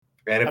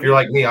Man, if you're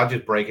like me, I'll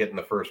just break it in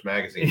the first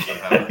magazine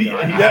somehow.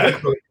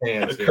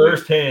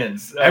 Cursed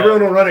hands.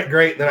 Everyone will run it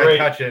great, and then I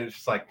touch it, and it's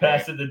just like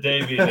pass it to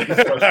Davey. And it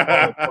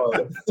starts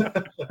falling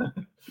apart.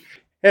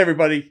 Hey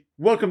everybody,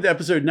 welcome to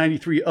episode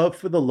 93 of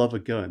For the Love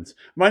of Guns.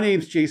 My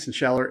name's Jason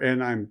Schaller,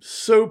 and I'm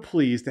so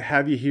pleased to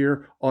have you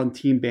here on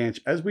Team Bench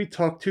as we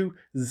talk to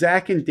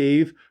Zach and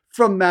Dave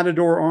from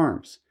Matador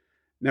Arms.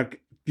 Now,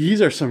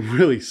 these are some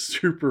really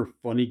super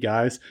funny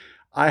guys.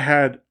 I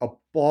had a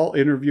ball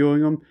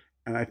interviewing them,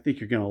 and I think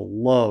you're going to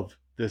love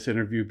this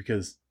interview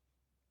because,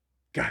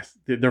 guys,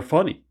 they're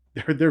funny.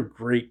 They're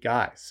great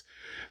guys.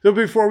 So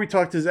before we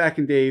talk to Zach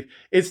and Dave,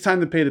 it's time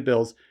to pay the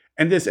bills,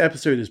 and this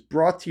episode is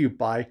brought to you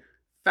by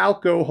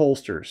Falco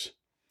holsters.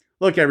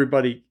 Look,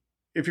 everybody,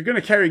 if you're going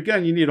to carry a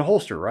gun, you need a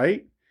holster,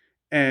 right?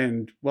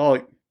 And, well,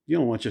 you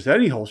don't want just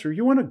any holster.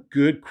 You want a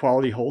good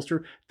quality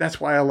holster.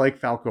 That's why I like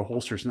Falco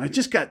holsters. And I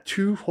just got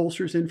 2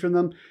 holsters in from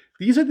them.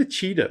 These are the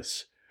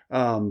cheetahs.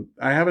 I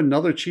have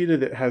another cheetah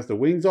that has the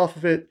wings off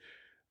of it,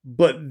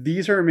 but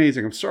these are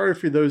amazing. I'm sorry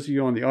for those of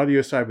you on the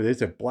audio side, but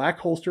it's a black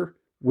holster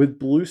with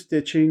blue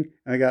stitching.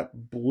 And I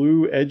got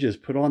blue edges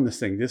put on this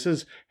thing. This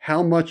is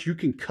how much you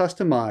can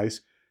customize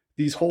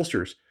these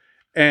holsters.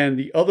 And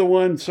the other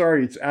one,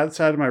 sorry, it's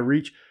outside of my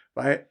reach,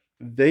 but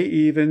they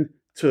even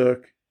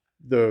took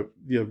the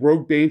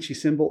Rogue Banshee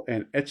symbol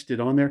and etched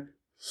it on there.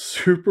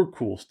 Super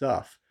cool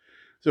stuff.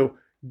 So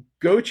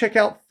go check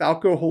out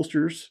Falco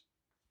holsters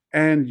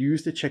and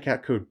use the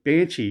checkout code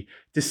Banshee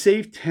to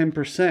save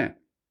 10%.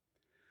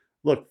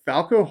 Look,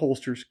 Falco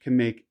holsters can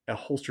make a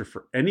holster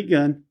for any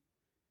gun,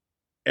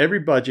 every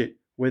budget,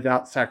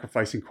 without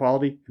sacrificing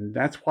quality. And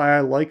that's why I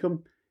like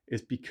them,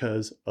 is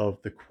because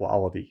of the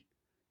quality.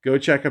 Go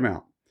check them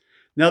out.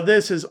 Now,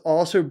 this is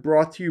also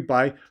brought to you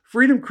by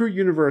Freedom Crew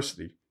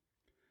University.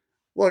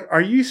 Look,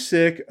 are you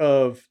sick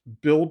of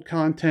build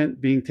content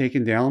being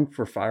taken down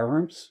for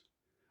firearms?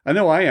 I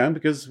know I am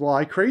because, well,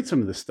 I create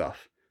some of this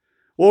stuff.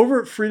 Well,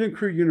 over at Freedom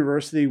Crew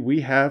University,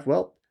 we have,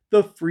 well,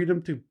 the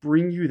freedom to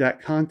bring you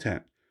that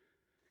content.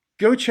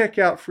 Go check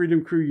out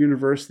Freedom Crew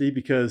University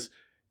because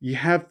you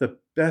have the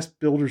best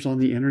builders on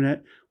the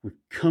internet who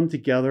come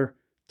together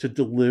to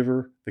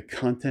deliver the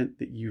content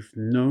that you've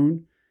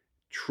known,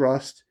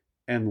 trust,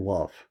 and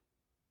love.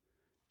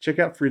 Check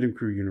out Freedom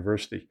Crew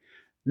University.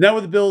 Now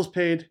with the bills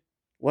paid,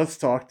 let's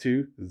talk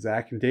to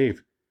Zach and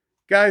Dave.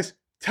 Guys,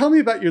 tell me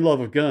about your love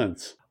of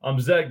guns. I'm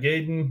Zach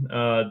Gaydon,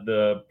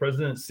 the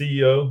president and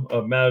CEO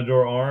of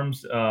Matador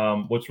Arms.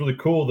 What's really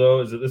cool, though,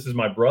 is that this is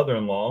my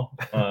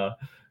brother-in-law,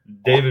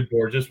 David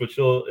Borges, which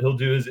he'll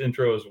do his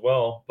intro as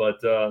well.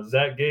 But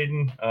Zach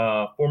Gaydon,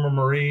 former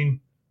Marine,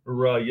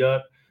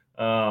 Yut.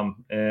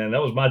 And that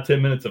was my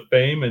 10 minutes of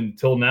fame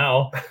until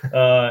now.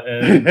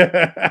 And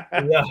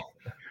yeah,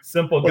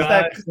 simple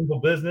guy, simple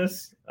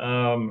business,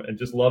 and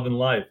just loving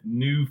life.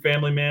 New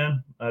family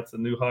man. That's a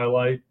new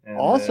highlight. And,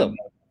 awesome.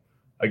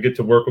 I get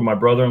to work with my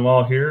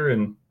brother-in-law here,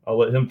 and I'll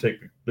let him take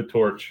the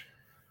torch.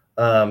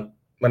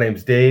 My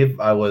name's Dave.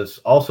 I was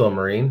also a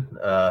Marine,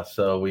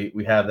 so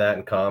we have that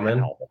in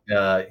common.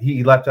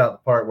 He left out the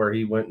part where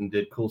he went and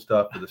did cool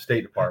stuff for the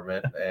State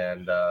Department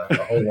and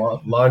a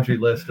whole laundry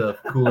list of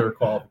cooler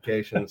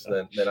qualifications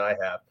than I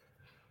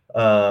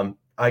have.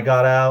 I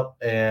got out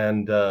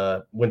and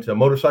went to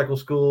motorcycle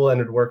school,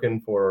 ended working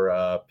for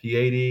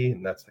P80,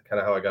 and that's kind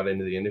of how I got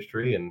into the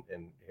industry, and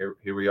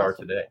here we are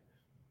today.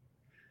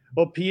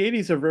 Well, P80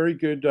 is a very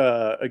good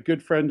a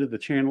good friend of the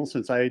channel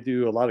since I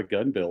do a lot of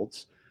gun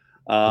builds.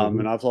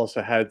 And I've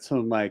also had some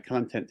of my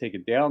content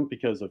taken down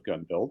because of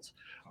gun builds.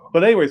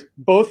 But anyways,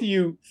 both of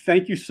you,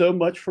 thank you so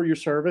much for your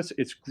service.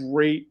 It's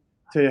great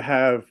to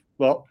have,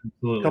 well,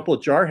 a couple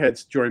of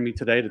jarheads join me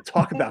today to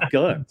talk about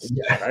guns.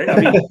 Right?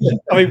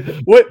 I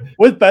mean,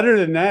 what's better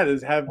than that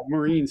is have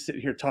Marines sitting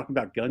here talking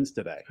about guns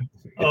today.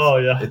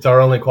 It's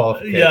our only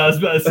qualification. Yeah, I was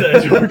about to say.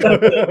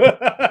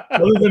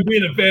 Other than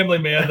being a family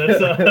man,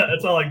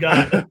 that's all I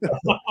got.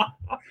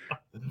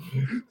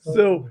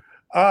 So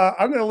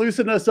I'm going to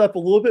loosen us up a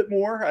little bit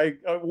more. I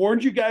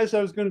warned you guys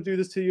I was going to do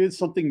this to you. It's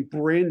something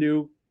brand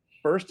new.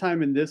 First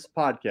time in this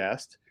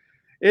podcast.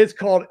 It's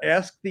called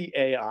Ask the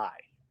AI.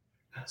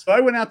 So I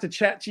went out to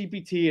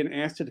ChatGPT and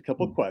asked it a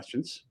couple of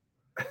questions.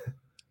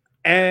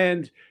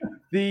 And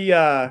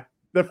the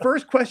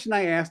first question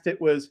I asked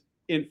it was,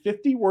 in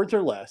 50 words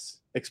or less,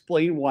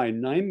 explain why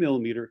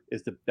 9mm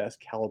is the best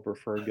caliber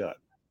for a gun.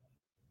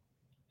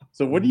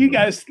 So what do you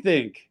guys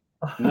think?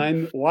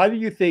 Why do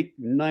you think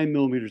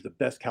 9mm is the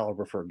best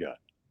caliber for a gun?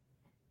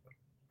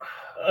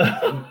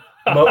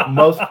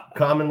 Most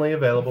commonly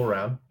available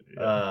round.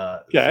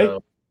 Okay.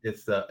 So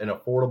it's an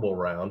affordable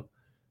round.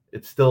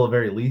 It's still a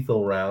very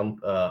lethal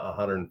round,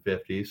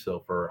 150.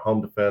 So for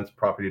home defense,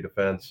 property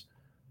defense,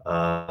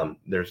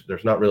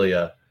 there's not really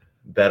a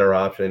better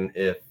option.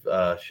 If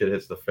shit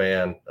hits the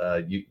fan,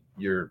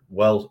 you're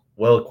well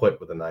equipped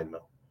with a 9mm.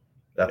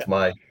 That's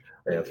my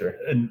answer.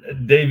 And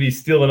Davey's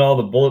stealing all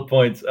the bullet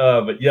points.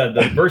 But yeah,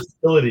 the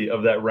versatility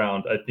of that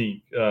round, I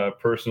think,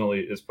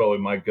 personally, is probably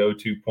my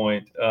go-to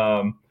point.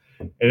 And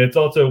it's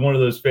also one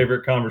of those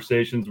favorite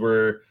conversations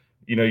where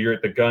you're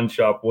at the gun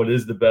shop, what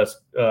is the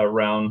best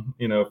round,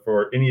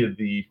 for any of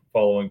the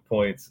following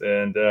points?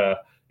 And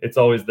it's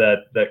always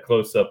that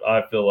close up,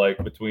 I feel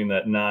like, between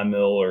that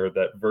 9mm or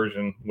that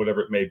version,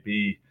 whatever it may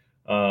be,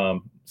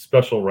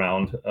 special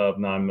round of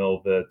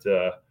 9mm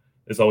that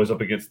is always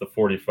up against the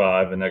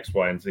 45 and X,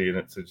 Y, and Z. And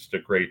it's just a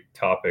great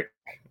topic.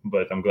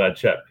 But I'm glad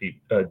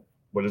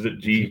what is it?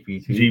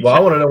 GPT. Well, I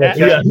want to know what.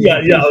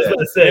 Yeah. I was going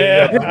to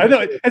say. Yeah, I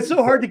know it's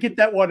so hard to get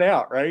that one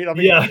out, right? I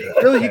mean,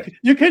 really,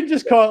 you couldn't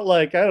just call it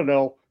like, I don't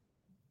know,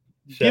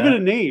 give it a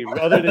name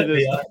other than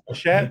this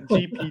Chat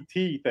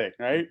GPT thing,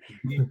 right?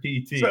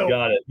 GPT, so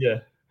got it. Yeah.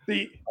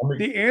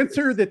 The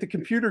answer that the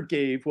computer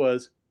gave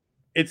was,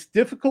 it's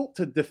difficult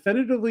to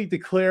definitively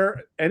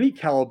declare any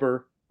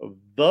caliber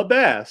the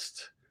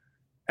best,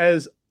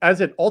 as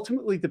it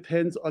ultimately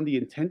depends on the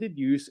intended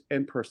use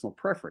and personal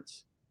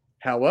preference.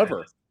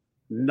 However,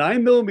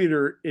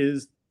 9mm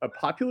is a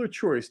popular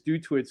choice due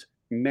to its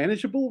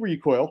manageable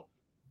recoil,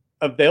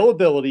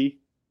 availability,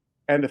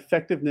 and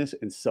effectiveness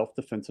in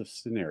self-defensive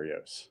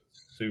scenarios.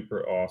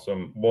 Super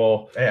awesome.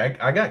 Well, hey,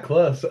 I got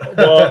close.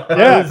 Well,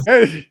 yeah.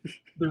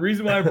 The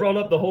reason why I brought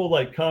up the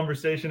whole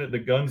conversation at the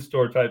gun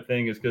store type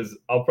thing is because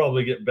I'll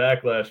probably get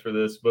backlash for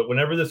this, but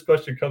whenever this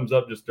question comes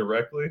up just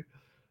directly,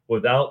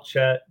 without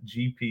Chat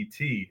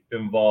GPT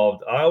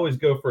involved, I always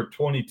go for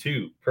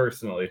 22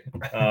 personally,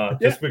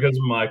 just because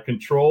of my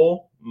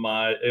control. I'm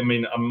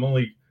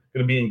only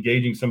going to be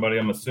engaging somebody,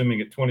 I'm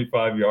assuming, at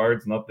 25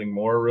 yards, nothing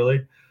more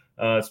really,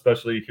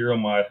 especially here on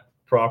my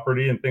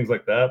property and things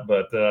like that.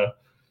 But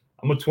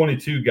I'm a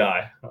 22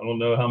 guy. I don't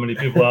know how many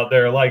people out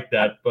there are like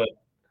that, but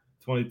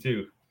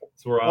 22.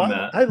 That's where I'm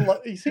at. I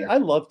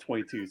love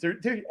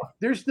 22s.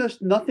 There's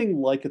just nothing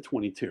like a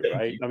 22,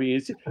 right? I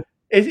mean,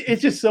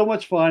 it's just so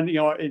much fun.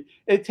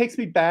 It takes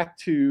me back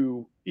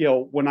to,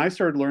 when I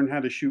started learning how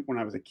to shoot when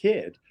I was a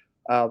kid.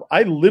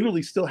 I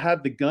literally still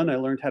have the gun I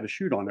learned how to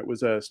shoot on. It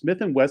was a Smith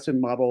 &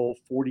 Wesson Model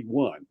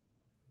 41.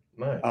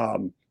 Nice.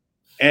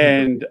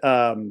 And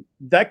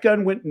that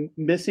gun went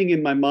missing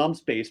in my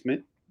mom's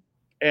basement.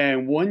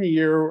 And one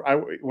year,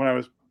 when I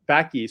was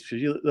back east,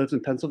 she lives in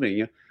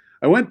Pennsylvania,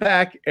 I went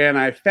back and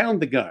I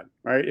found the gun.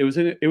 Right,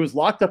 it was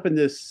locked up in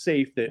this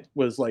safe that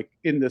was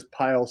in this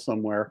pile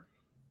somewhere.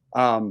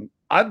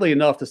 Oddly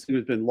enough, this thing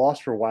has been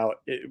lost for a while.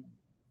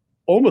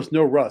 Almost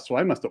no rust, so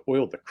I must have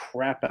oiled the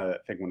crap out of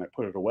that thing when I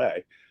put it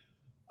away.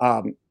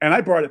 And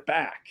I brought it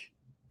back,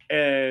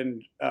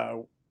 and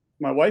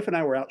my wife and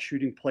I were out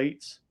shooting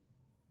plates,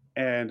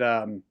 and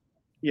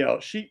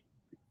she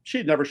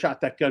had never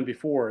shot that gun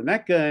before, and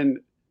that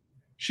gun,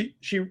 she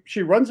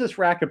runs this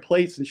rack of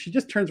plates, and she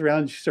just turns around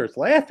and she starts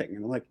laughing,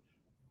 and I'm like,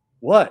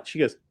 "What?" She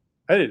goes,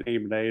 "I didn't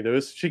aim at any of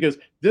those." She goes,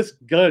 "This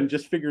gun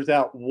just figures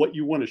out what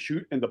you want to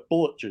shoot, and the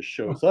bullet just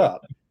shows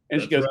up." And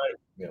she goes,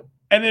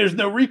 "And there's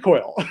no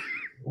recoil."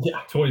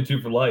 Yeah,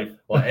 22 for life.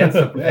 Well, and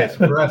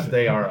suppressed,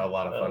 they are a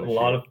lot of fun. A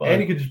lot of fun.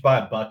 And you can just buy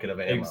a bucket of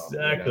ammo.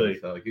 Exactly.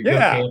 So you go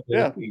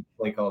camping, you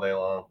blink all day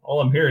long. All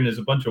I'm hearing is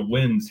a bunch of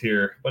wins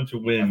here. A bunch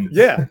of wins.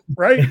 Yeah,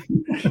 right.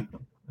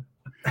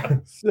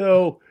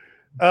 So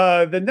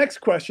the next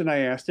question I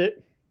asked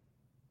it,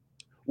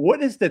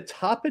 what is the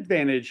top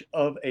advantage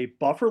of a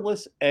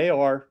bufferless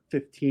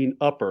AR-15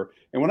 upper?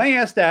 And when I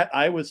asked that,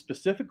 I was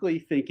specifically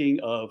thinking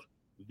of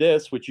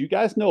this, which you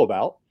guys know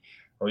about.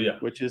 Oh, yeah.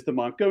 Which is the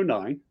Montgo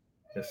 9.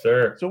 Yes,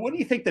 sir. So what do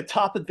you think the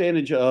top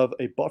advantage of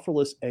a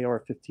bufferless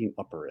AR-15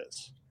 upper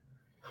is?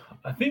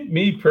 I think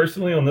me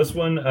personally on this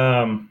one,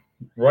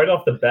 right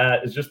off the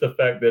bat, is just the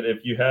fact that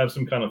if you have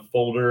some kind of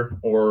folder,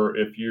 or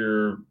if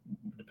you're,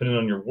 depending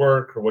on your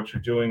work or what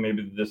you're doing,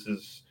 maybe this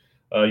is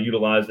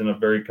utilized in a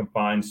very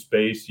confined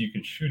space, you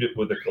can shoot it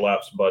with a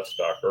collapsed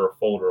buttstock or a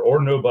folder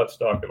or no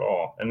buttstock at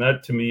all. And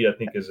that, to me, I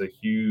think is a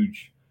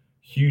huge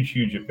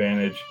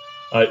advantage.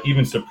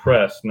 Even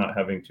suppressed, not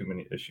having too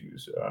many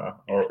issues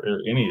or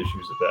any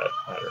issues of that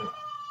matter.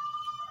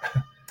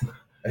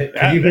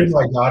 Can you hear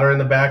my daughter in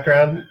the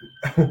background?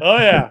 Oh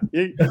yeah,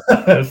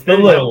 that's the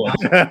little one.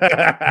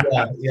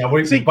 Yeah.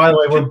 By the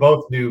way, we're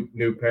both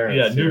new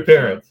parents. Yeah, new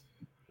parents.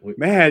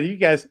 Man, you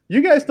guys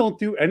don't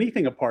do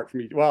anything apart from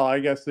each. Well, I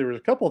guess there was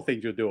a couple of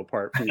things you'll do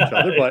apart from each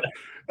other, but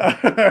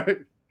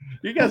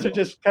you guys are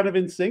just kind of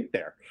in sync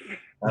there.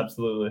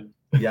 Absolutely.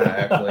 Yeah,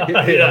 actually.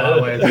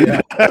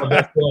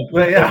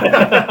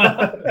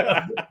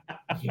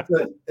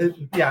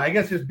 I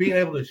guess just being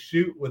able to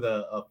shoot with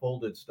a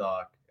folded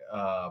stock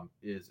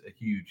is a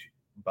huge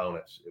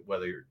bonus,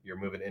 whether you're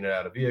moving in and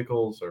out of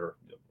vehicles or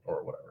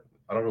whatever.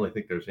 I don't really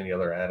think there's any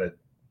other added.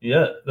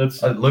 Yeah,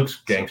 it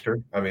looks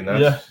gangster. I mean,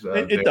 that's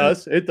it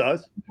does.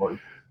 Important.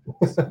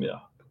 Yeah.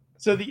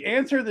 So the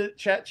answer that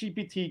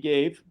ChatGPT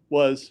gave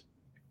was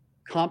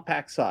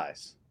compact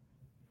size.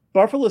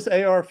 Bufferless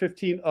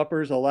AR-15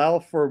 uppers allow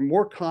for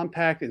more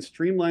compact and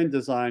streamlined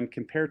design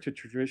compared to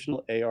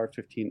traditional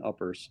AR-15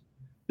 uppers.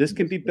 This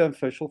can be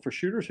beneficial for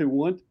shooters who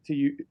want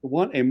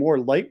a more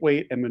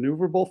lightweight and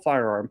maneuverable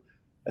firearm,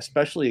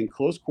 especially in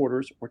close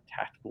quarters or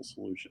tactical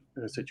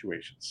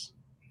situations.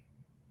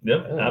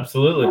 Yep,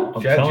 absolutely.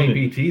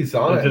 ChatGPT's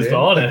on it. Just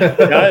on it.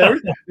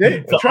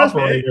 Yeah, trust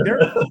me,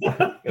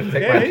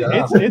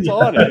 it's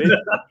on it.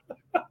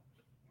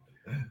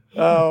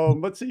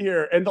 Let's see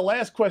here. And the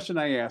last question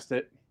I asked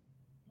it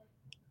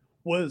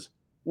was,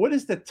 what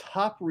is the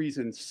top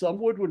reason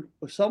someone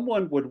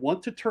would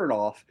want to turn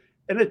off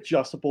an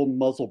adjustable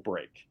muzzle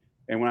brake?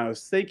 And when I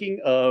was thinking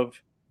of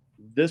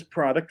this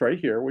product right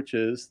here, which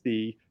is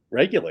the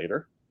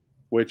regulator,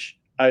 which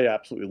I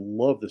absolutely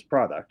love this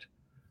product.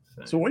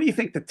 So what do you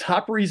think the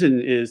top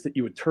reason is that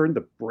you would turn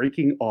the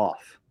braking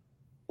off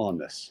on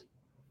this?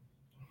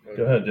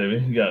 Go ahead,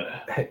 Davey. You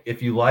got it.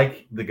 If you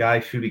like the guy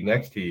shooting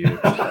next to you,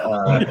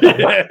 that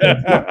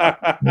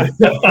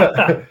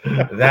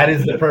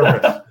is the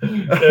purpose.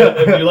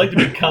 If you like to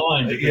be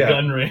kind at the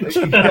gun range.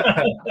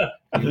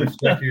 You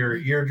respect your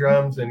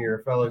eardrums and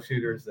your fellow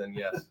shooters, then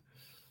yes.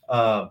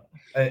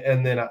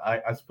 And then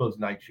I suppose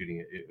night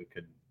shooting, it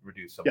could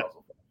reduce some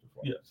muzzle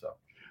flash. Yeah. So.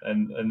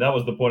 And that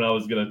was the point I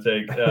was going to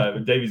take.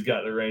 Davey's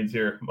got the reins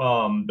here.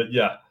 But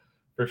yeah,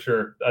 for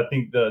sure. I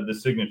think the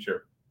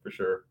signature, for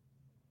sure.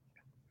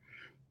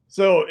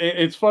 So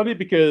it's funny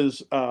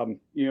because,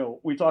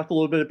 we talked a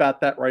little bit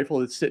about that rifle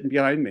that's sitting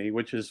behind me,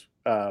 which is,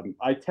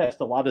 I test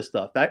a lot of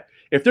stuff. That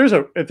if there's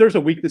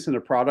a weakness in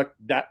a product,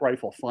 that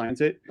rifle finds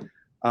it,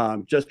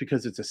 just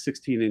because it's a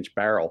 16-inch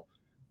barrel,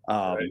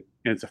 and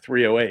it's a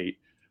 308.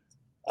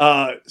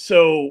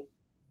 So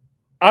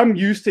I'm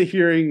used to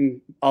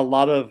hearing a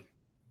lot of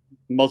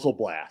muzzle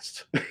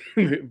blast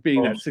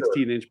being that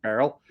 16-inch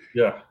barrel.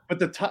 Yeah. But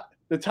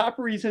the top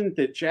reason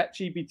that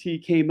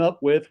ChatGPT came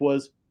up with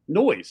was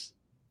noise.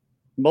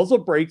 Muzzle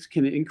brakes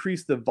can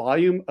increase the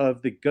volume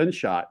of the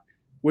gunshot,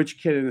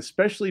 which can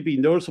especially be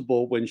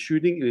noticeable when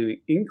shooting in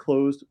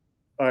enclosed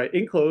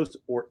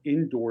or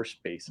indoor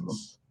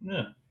spaces.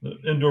 Yeah,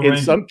 indoor. In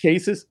some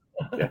cases,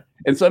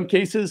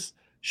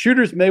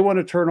 shooters may want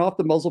to turn off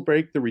the muzzle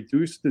brake to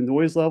reduce the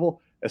noise level,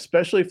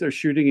 especially if they're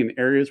shooting in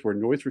areas where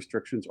noise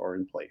restrictions are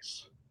in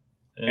place.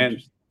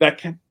 And that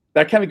kind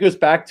of goes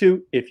back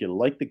to if you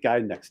like the guy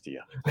next to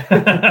you.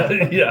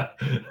 Yeah.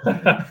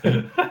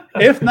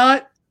 If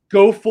not,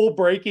 go full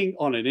braking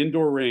on an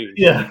indoor range.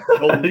 Yeah.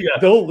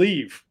 They'll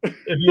leave.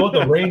 If you want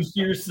the range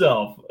to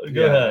yourself,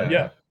 go ahead.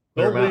 Yeah.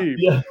 They'll leave.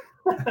 Yeah.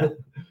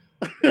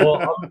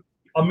 Well,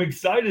 I'm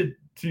excited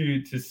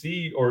to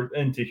see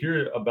and to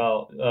hear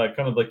about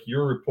kind of like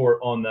your report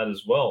on that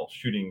as well,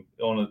 shooting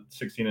on a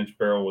 16-inch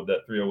barrel with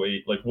that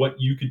 308, like what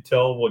you could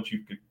tell, what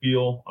you could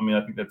feel. I mean,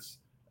 I think that's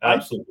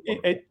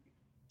absolutely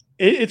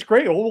it's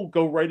great. We'll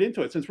go right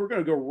into it. Since we're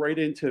going to go right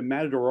into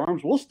Matador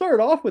Arms, we'll start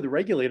off with the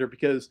regulator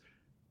because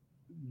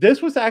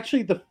this was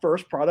actually the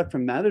first product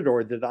from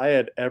Matador that I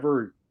had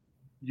ever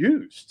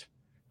used.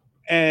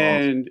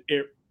 And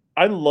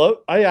I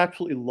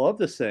absolutely love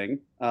this thing.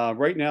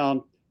 Right now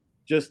I'm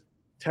just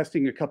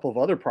testing a couple of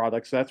other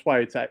products. That's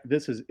why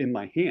this is in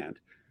my hand.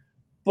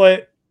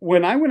 But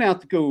when I went out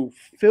to go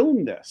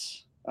film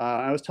this,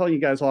 I was telling you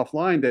guys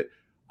offline that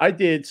I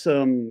did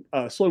some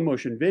slow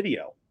motion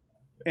video.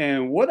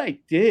 And what I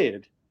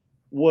did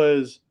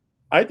was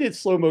I did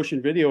slow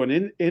motion video.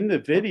 And in the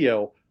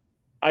video,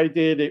 I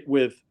did it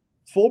with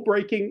full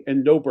braking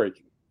and no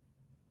braking.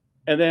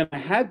 And then I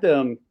had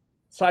them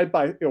side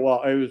by,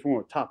 I was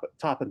more top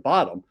and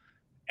bottom.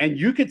 And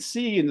you could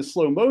see in the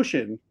slow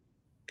motion,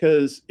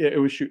 because I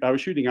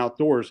was shooting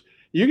outdoors,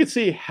 you could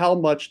see how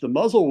much the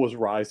muzzle was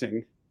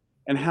rising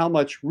and how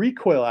much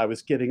recoil I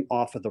was getting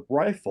off of the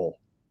rifle.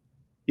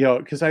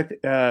 Because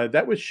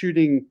that was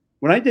shooting,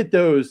 when I did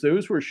those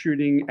were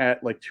shooting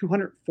at like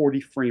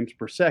 240 frames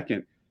per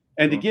second.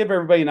 And to give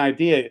everybody an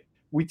idea,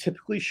 we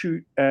typically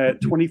shoot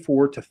at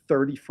 24 to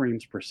 30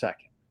 frames per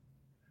second.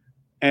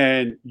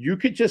 And you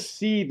could just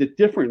see the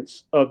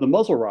difference of the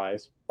muzzle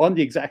rise on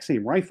the exact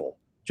same rifle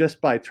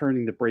just by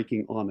turning the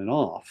braking on and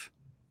off.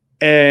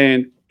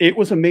 And it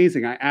was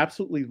amazing. I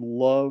absolutely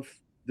love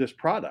this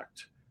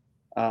product.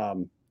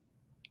 And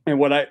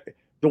the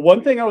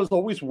one thing I was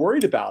always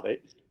worried about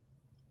it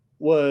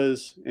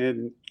was,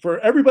 and for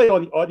everybody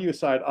on the audio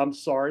side, I'm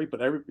sorry,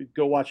 but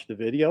go watch the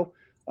video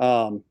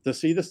to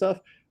see the stuff.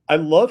 I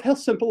love how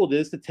simple it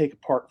is to take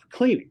apart for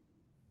cleaning.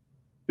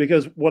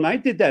 Because when I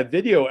did that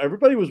video,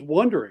 everybody was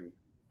wondering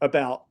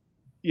about,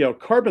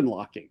 carbon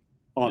locking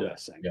on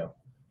this thing. Yeah.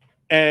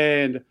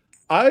 And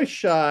I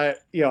shot,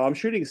 I'm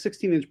shooting a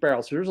 16-inch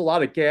barrel, so there's a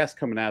lot of gas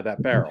coming out of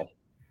that barrel.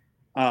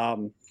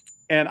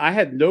 And I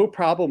had no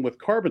problem with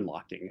carbon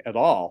locking at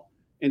all.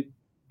 And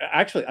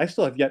actually, I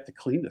still have yet to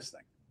clean this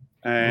thing.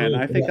 And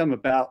I think I'm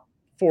about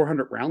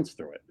 400 rounds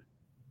through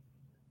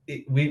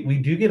it. We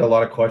do get a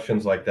lot of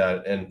questions like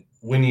that. And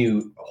when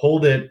you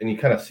hold it and you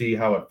kind of see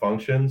how it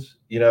functions,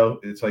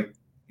 it's like,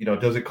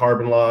 does it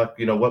carbon lock?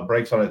 What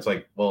breaks on it? It's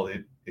like, well,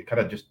 it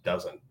kind of just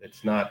doesn't.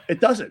 It's not. It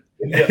doesn't.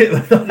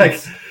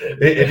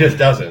 It just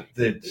doesn't.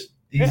 It's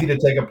easy to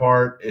take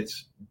apart.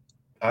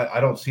 I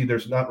don't see,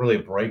 there's not really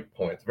a break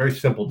point. It's a very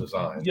simple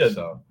design. Yeah.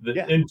 So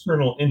the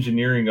internal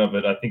engineering of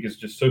it, I think, is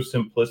just so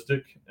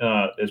simplistic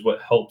is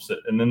what helps it.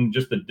 And then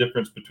just the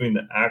difference between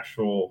the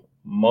actual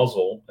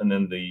muzzle and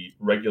then the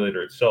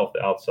regulator itself,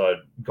 the outside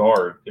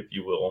guard, if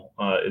you will,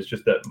 is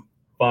just that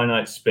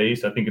finite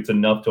space. I think it's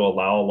enough to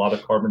allow a lot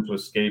of carbon to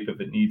escape if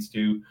it needs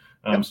to.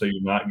 So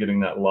you're not getting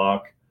that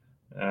lock.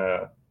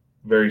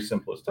 Very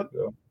simplistic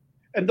though.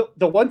 And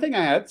the one thing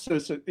I had,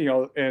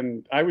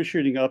 and I was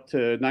shooting up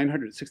to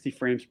 960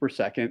 frames per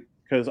second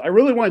because I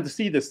really wanted to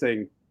see this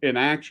thing in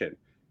action.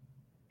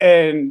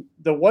 And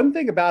the one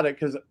thing about it,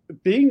 because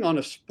being on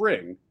a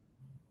spring,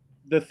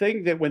 the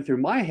thing that went through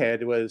my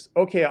head was,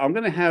 okay, I'm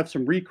going to have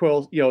some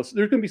recoil, so there's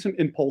going to be some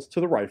impulse to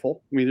the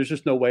rifle. I mean, there's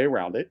just no way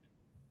around it.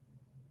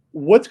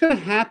 What's going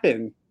to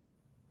happen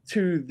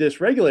to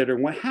this regulator?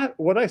 And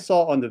what I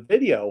saw on the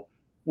video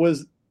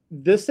was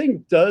this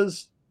thing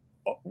does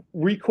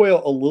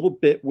recoil a little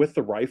bit with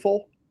the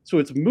rifle. So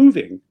it's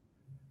moving,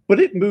 but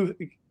it moved,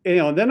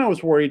 and then I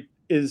was worried,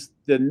 is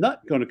the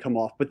nut going to come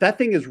off? But that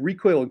thing is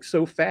recoiling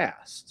so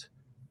fast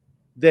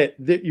that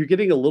you're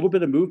getting a little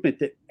bit of movement.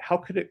 That how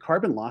could it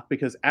carbon lock?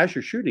 Because as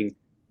you're shooting,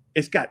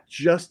 it's got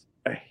just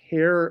a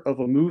hair of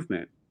a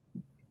movement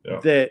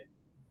that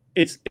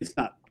it's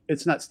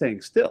not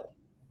staying still.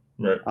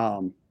 Right.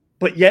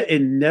 But yet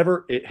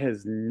it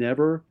has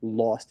never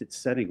lost its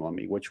setting on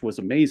me, which was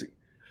amazing,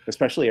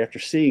 especially after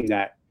seeing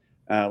that.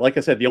 Like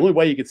I said, the only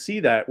way you could see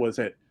that was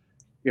at,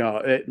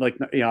 I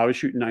was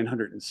shooting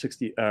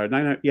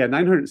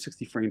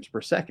 960 frames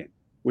per second,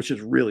 which is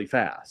really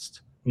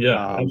fast.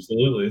 Yeah,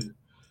 absolutely.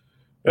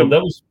 Well,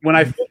 that was when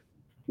I.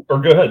 Or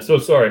go ahead. So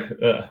sorry.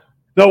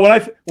 No,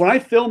 when I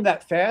film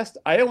that fast,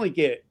 I only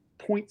get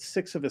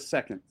 0.6 of a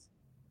second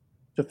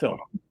to film.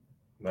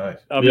 Nice.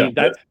 I mean,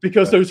 that's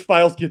because those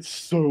files get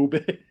so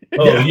big.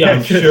 Oh yeah,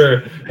 I'm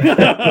sure.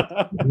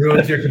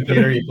 Ruins your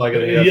computer. You plug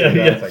it in.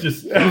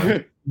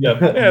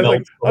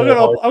 Like, I'm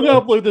gonna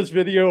upload this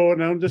video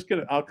and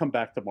I'll come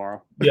back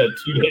tomorrow. 2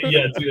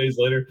 days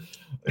later.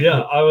 Yeah,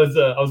 I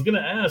was gonna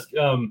ask.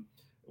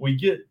 We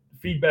get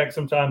feedback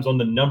sometimes on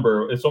the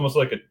number. It's almost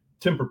like a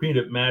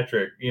Tempur-Pedic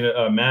mattress.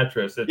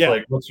 It's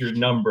like, what's your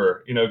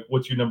number?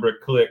 What's your number of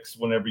clicks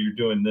whenever you're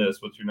doing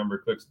this? What's your number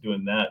of clicks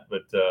doing that?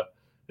 But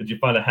did you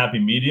find a happy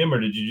medium, or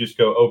did you just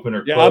go open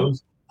or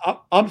close?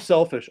 I'm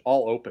selfish.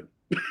 All open.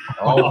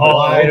 All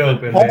wide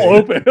open. All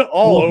open.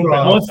 All open.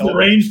 Wants the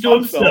range to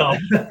himself.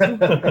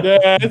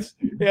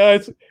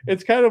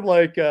 It's kind of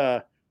like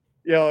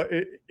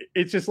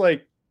it's just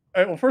like,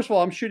 well, first of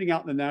all, I'm shooting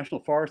out in the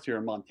national forest here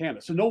in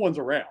Montana, so no one's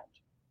around,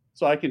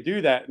 so I can do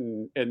that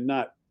and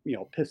not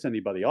piss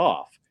anybody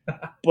off.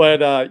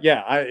 But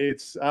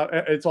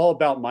it's all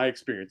about my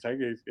experience. I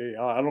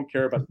don't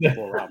care about the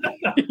people around me.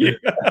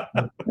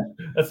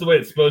 That's the way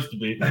it's supposed to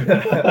be.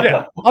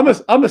 Yeah,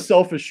 I'm a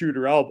selfish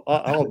shooter. I'll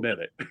admit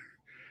it.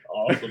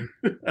 Awesome.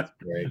 That's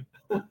great.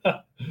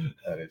 That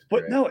is great.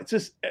 But no, it's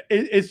just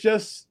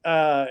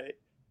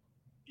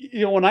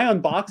when I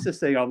unbox this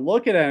thing, I'm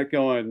looking at it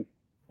going,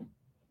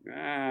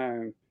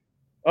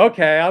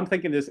 okay, I'm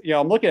thinking this.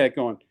 I'm looking at it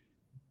going,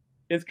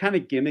 it's kind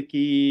of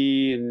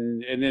gimmicky,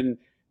 and then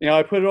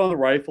I put it on the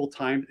rifle,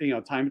 timed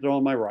it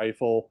on my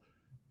rifle,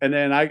 and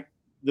then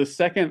the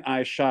second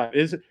I shot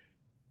is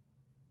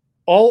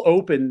all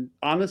open.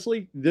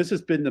 Honestly, this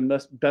has been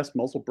the best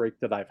muzzle brake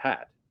that I've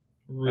had.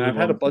 Really, I've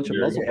had a bunch of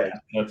muzzle brakes.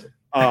 That's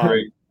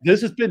great.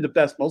 This has been the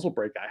best muzzle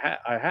brake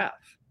I have,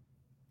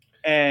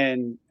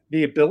 and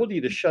the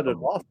ability to shut it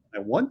off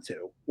when I want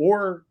to,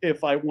 or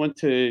if I want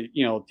to,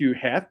 do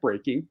half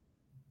braking,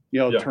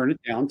 turn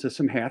it down to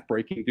some half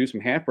braking, do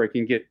some half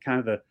braking, get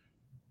kind of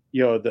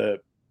the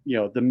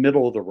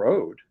middle of the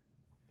road,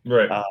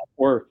 right?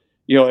 Or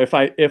if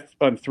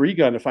on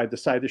 3-gun, if I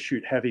decide to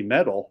shoot heavy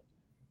metal,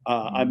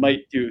 I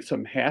might do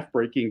some half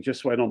braking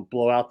just so I don't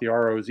blow out the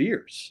RO's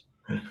ears.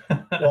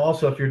 Well,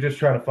 also if you're just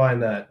trying to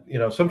find that,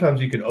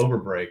 sometimes you can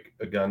overbrake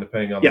a gun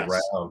depending on the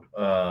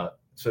round.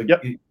 So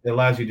it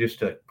allows you just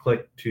to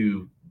click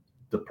to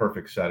the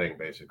perfect setting,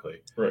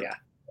 basically. Right. Yeah.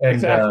 And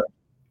exactly.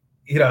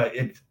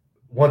 It's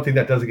one thing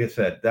that doesn't get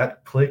said.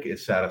 That click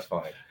is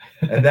satisfying,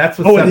 and that's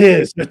what. It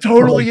is. It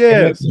totally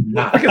is.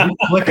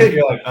 Click it.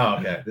 You're like, oh,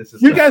 okay. This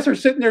is. You guys are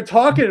sitting there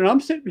talking, and I'm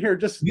sitting here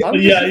just clicking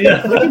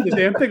the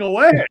damn thing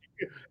away.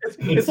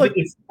 It's like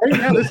right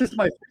now. This is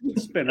my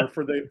fidget spinner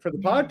for the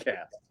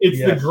podcast.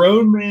 It's the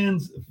grown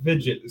man's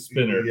fidget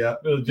spinner. Yeah.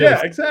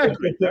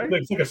 Exactly.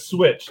 It's like a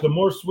switch. The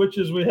more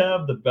switches we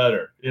have, the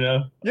better.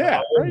 Yeah.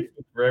 Right.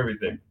 For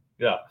everything.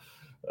 Yeah.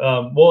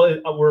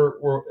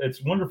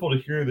 It's wonderful to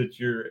hear that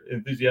you're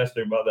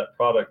enthusiastic about that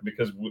product,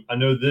 because I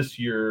know this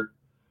year,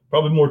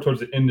 probably more towards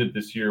the end of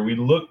this year, we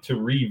look to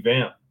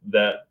revamp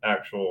that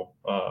actual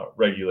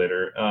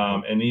regulator,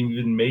 and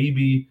even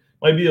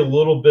might be a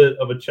little bit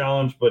of a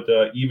challenge, but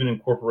even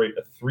incorporate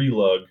a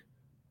 3-lug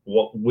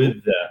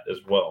with that as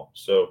well.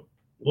 So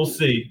we'll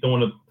see. Don't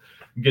want to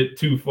get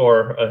too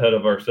far ahead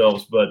of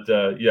ourselves. But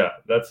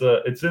that's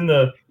it's in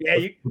the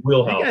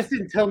wheelhouse. You guys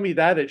didn't tell me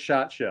that at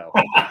SHOT Show.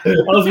 I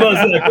was about to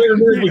say, I can't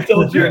remember if we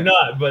told you or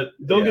not, but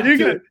don't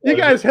get you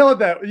guys held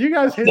that. You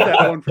guys hit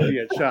that one for me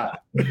at SHOT.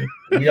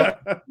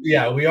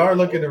 We are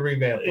looking to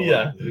revamp.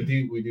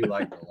 We do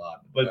like it a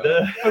lot. But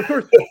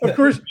of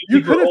course,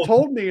 you could have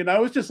told me, and I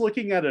was just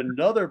looking at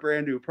another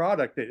brand new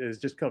product that is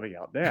just coming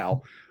out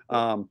now.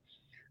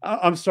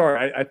 I'm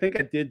sorry. I think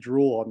I did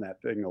drool on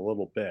that thing a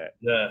little bit.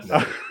 Yes.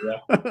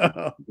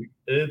 Yeah.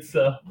 It's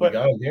we got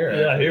them here.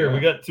 Yeah, here we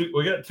got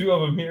two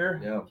of them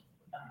here. Yeah.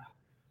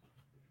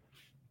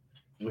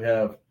 We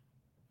have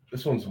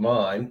this one's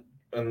mine,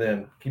 and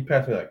then can you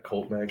pass me that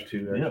Colt mag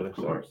too? Actually? Yeah, of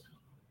course.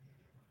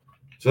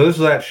 So this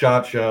is that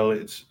SHOT Show.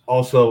 It's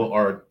also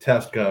our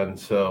test gun.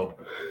 So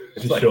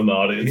it's just showing the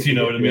audience. You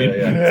know what I mean?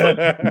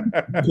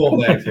 Yeah. Colt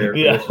mags here.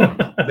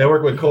 Yeah. They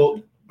work with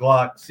Colt,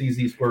 Glock,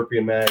 CZ,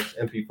 Scorpion mags,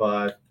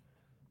 MP5.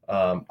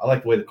 I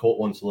like the way the Colt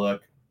ones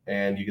look,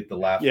 and you get the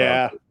last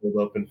round hold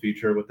open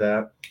feature with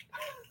that,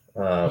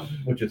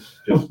 which is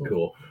just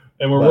cool.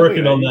 And we're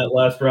working on that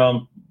last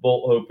round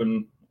hold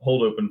open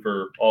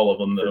for all of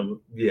them.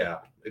 Though. Yeah,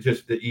 it's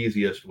just the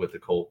easiest with the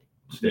Colt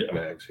stick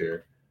mags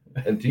here.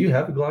 And do you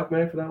have a Glock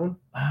mag for that one?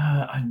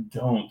 I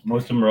don't.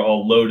 Most of them are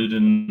all loaded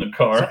in the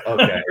car.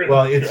 Okay.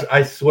 Well,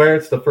 I swear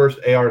it's the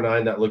first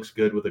AR9 that looks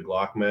good with a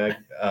Glock mag.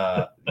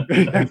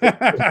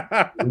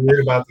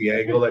 Weird about the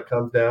angle that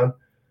comes down.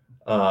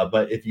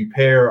 But if you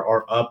pair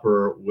our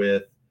upper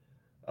with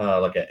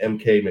like an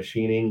MK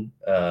machining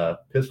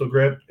pistol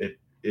grip,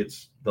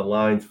 it's the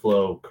lines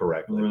flow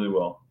correctly. Really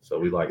well. So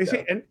we like that.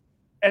 See,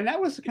 and that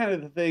was kind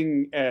of the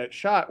thing at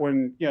SHOT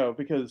when,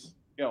 because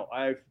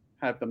I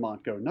have the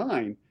Montgo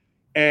 9.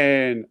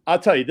 And I'll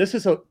tell you, this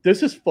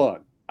is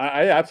fun.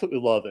 I absolutely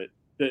love it.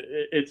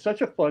 It's such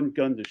a fun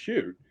gun to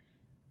shoot.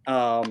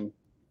 And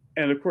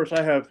of course,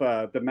 I have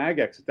the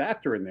MagX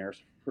adapter in there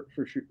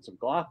for shooting some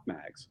Glock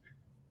mags.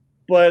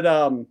 But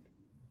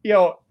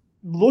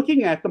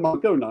looking at the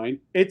Montgo 9,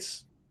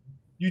 it's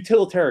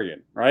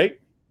utilitarian, right?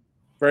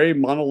 Very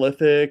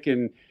monolithic,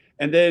 and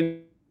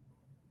then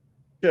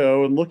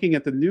and looking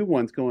at the new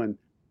ones, going,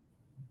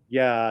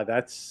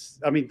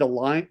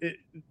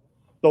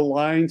 the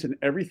lines and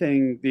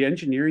everything, the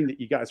engineering that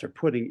you guys are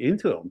putting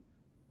into them.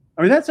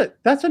 I mean,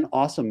 that's an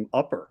awesome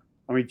upper.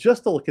 I mean,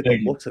 just to look at the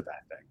looks of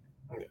that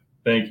thing.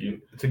 Thank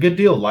you. It's a good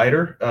deal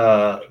lighter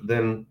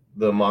than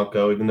the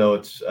Montgo, even though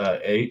it's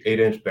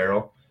 8-inch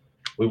barrel.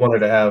 We wanted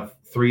to have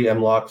 3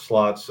 M-LOK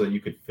slots so you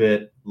could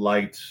fit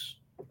lights,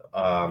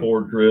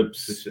 forward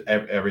grips,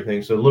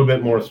 everything. So a little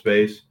bit more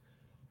space.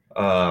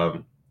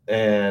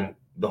 And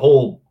the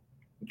whole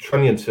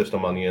trunnion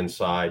system on the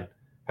inside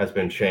has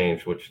been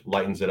changed, which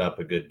lightens it up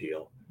a good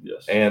deal.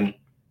 Yes. And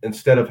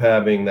instead of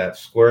having that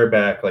square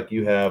back like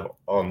you have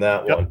on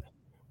that one,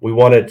 we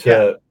wanted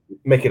to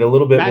make it a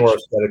little bit more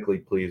aesthetically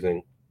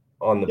pleasing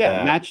on the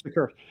back. Match the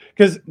curve.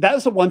 Because that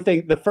was the one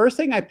thing. The first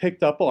thing I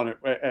picked up on it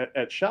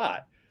at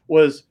SHOT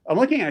was I'm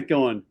looking at it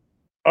going,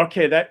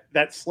 okay,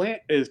 that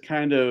slant is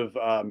kind of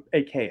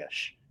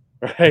AK-ish,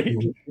 right?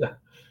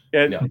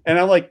 And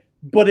I'm like,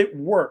 but it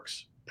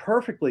works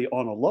perfectly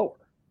on a lower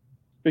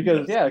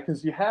because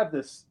because you have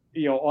this,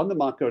 on the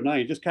Montgo 9,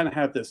 you just kind of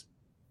have this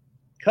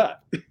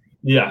cut.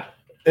 Yeah.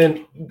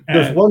 And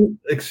there's one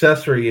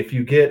accessory if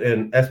you get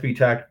an SB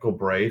Tactical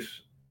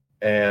brace,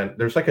 and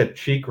there's like a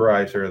cheek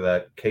riser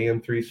that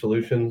KM3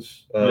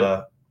 Solutions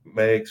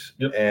makes,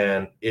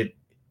 and it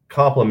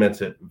complements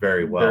it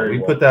very well. We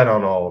put that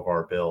on all of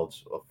our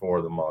builds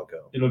for the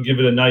Montgo. It'll give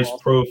it a nice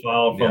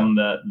profile from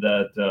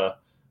that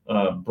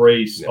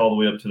brace all the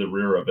way up to the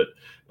rear of it.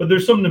 But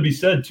there's something to be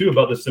said too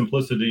about the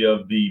simplicity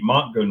of the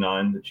Montgo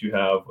 9 that you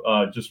have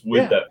just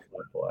with that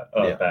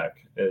pack.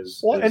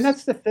 And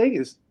that's the thing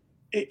is,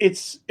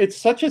 it's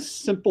such a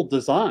simple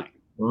design,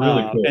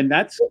 really cool. And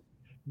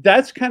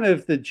that's kind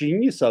of the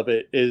genius of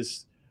it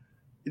is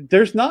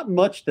there's not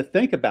much to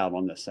think about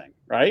on this thing,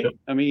 right? Yep.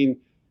 I mean,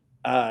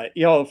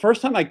 the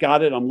first time I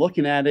got it, I'm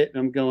looking at it and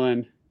I'm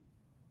going,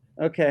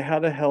 okay, how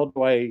the hell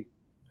do I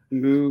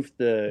move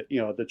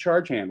the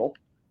charge handle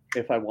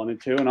if I wanted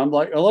to? And I'm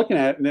looking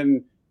at it, and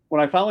then when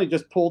I finally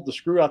just pulled the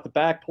screw out the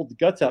back, pulled the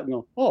guts out, and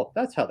go, oh,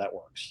 that's how that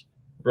works.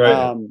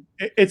 Right.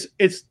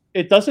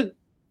 It doesn't.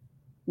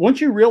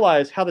 Once you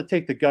realize how to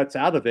take the guts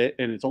out of it,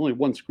 and it's only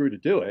one screw to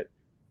do it,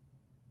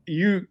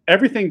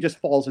 everything just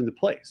falls into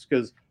place.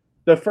 Because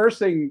the first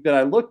thing that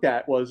I looked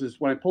at is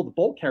when I pulled the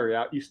bolt carrier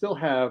out, you still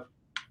have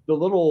the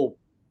little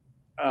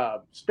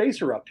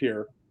spacer up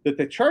here that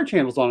the charge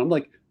handle's on. I'm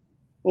like,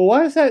 well,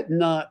 why is that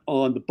not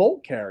on the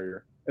bolt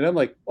carrier? And I'm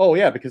like, oh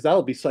yeah, because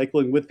that'll be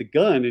cycling with the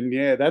gun,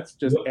 and that's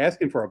just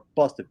asking for a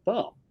busted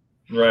thumb.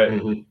 Right.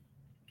 Mm-hmm.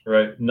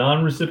 Right.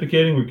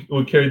 Non-reciprocating,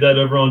 we carried that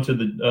over onto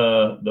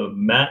the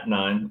Mat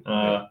 9,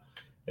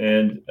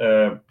 and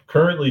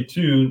currently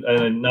too,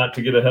 and not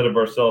to get ahead of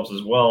ourselves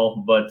as well,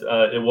 but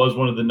it was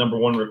one of the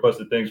 #1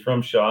 requested things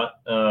from SHOT,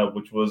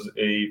 which was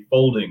a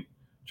folding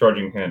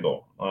charging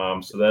handle.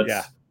 So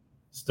that's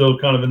still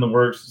kind of in the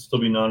works. It'll still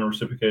be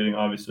non-reciprocating,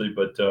 obviously,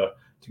 but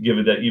to give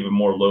it that even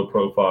more low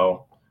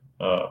profile,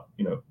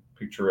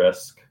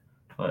 picturesque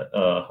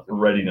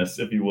readiness,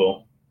 if you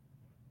will.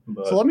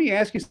 But, so let me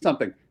ask you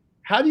something.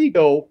 How do you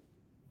go?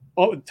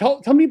 Oh,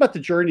 tell me about the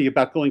journey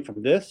about going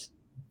from this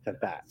to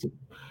that.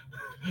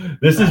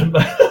 This is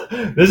blood,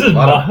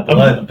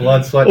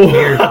 sweat, and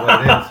tears.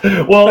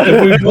 Well,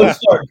 if we both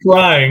start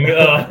crying,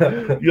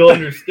 you'll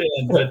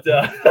understand. But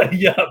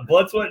yeah,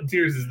 blood, sweat, and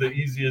tears is the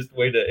easiest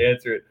way to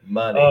answer it.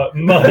 Money.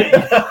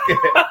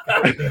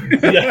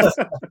 Yes,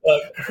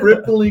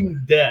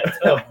 crippling debt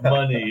of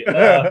money.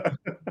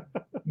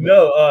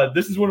 No,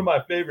 this is one of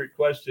my favorite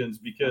questions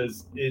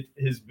because it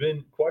has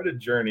been quite a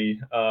journey.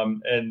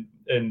 And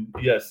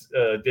yes,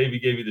 Davey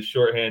gave you the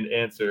shorthand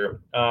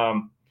answer.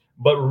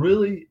 But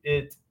really,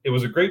 it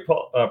was a great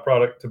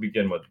product to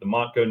begin with. The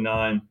Montco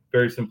 9,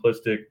 very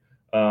simplistic,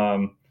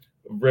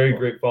 very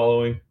great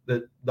following.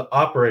 The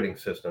operating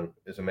system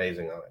is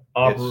amazing on it.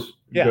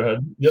 Go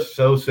ahead. Yep.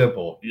 So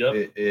simple. Yep.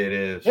 It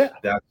is. Yeah.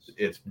 That's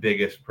its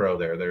biggest pro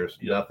there. There's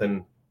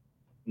nothing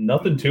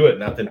to it.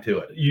 Nothing to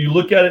it. You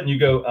look at it and you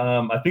go,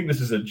 I think this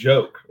is a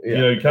joke.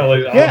 Yeah. You kind of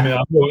like, I mean,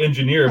 I'm no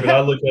engineer, but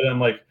I look at it, I'm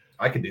like,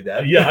 I can do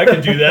that. Yeah, I can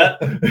do that.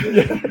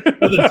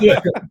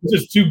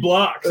 Just 2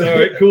 blocks. All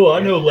right, cool. I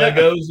know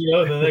Legos,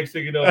 and the next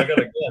thing you know, I got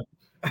a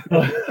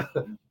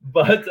gun.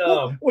 But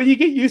when you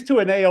get used to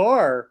an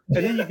AR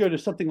and then you go to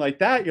something like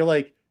that, you're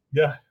like,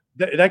 yeah,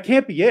 that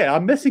can't be it.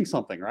 I'm missing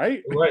something,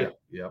 right? Right.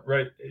 Yeah.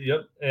 Right.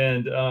 Yep.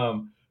 And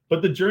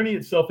but the journey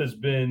itself has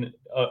been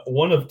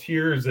one of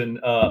tears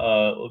and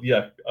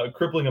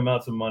crippling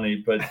amounts of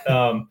money. But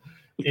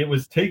it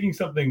was taking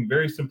something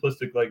very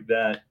simplistic like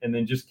that and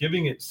then just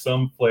giving it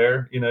some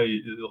flair, you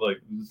like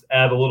just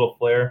add a little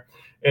flair.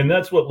 And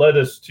that's what led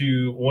us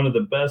to one of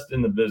the best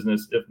in the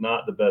business, if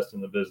not the best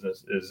in the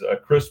business, is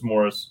Chris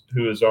Morris,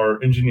 who is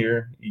our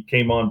engineer. He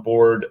came on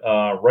board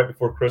right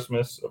before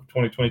Christmas of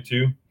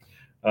 2022.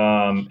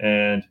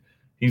 And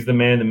he's the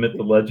man, the myth,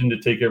 the legend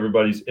to take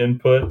everybody's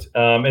input.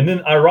 And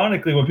then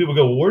ironically, when people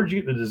go, well, where'd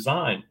you get the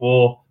design?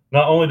 Well,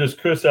 not only does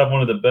Chris have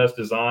one of the best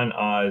design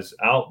eyes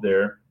out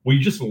there, we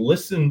just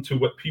listen to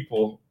what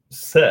people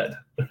said.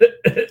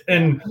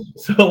 And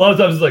so a lot of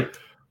times it's like,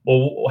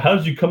 well, how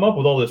did you come up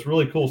with all this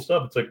really cool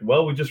stuff? It's like,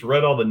 well, we just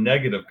read all the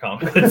negative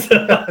comments.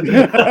 Yourself.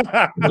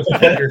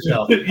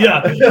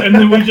 Yeah. And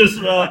then we just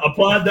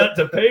applied that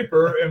to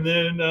paper. And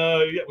then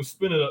we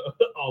spent a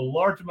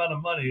large amount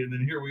of money. And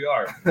then here we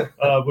are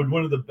with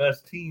one of the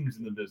best teams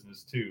in the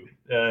business, too.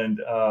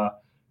 And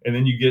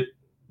then you get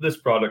this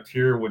product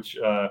here, which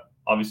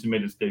obviously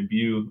made its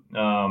debut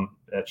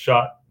at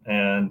SHOT.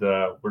 And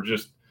we're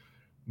just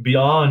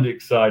beyond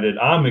excited.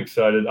 I'm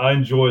excited. I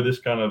enjoy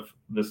this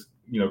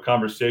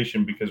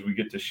conversation because we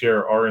get to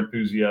share our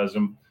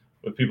enthusiasm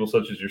with people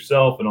such as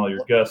yourself and all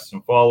your guests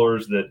and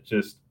followers that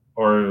just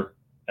are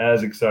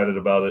as excited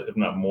about it, if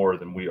not more,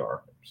 than we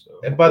are. So.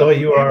 And by the way,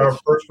 you are our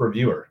first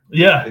reviewer.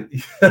 Yeah.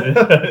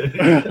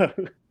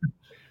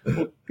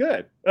 Well,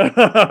 good.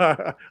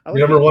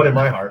 Number one in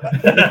my heart.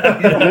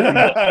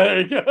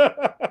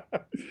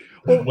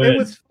 Well, and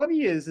what's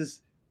funny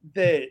is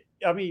that,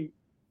 I mean,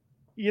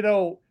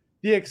 the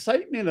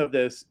excitement of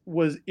this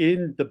was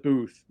in the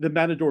booth, the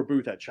Matador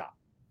booth at SHOT.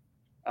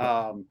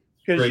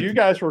 Because you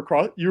guys were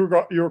across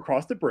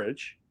the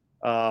bridge.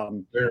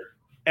 Sure.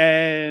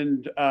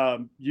 And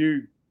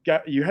you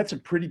had some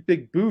pretty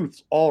big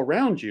booths all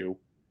around you.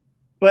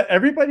 But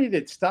everybody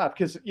that stopped,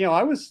 because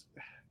I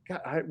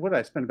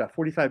spent about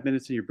 45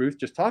 minutes in your booth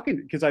just talking,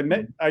 because I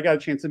got a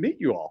chance to meet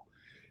you all.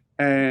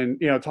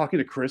 And talking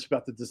to Chris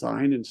about the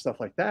design and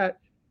stuff like that.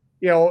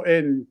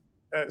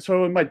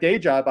 So in my day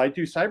job, I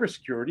do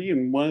cybersecurity,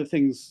 and one of the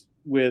things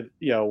with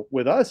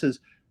us is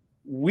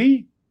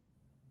we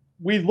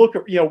look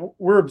at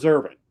we're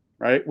observant,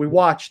 right? We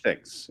watch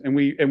things and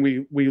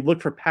we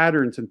look for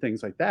patterns and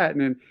things like that.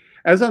 And then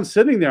as I'm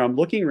sitting there, I'm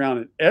looking around,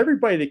 and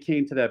everybody that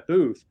came to that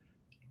booth,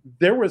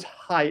 there was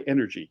high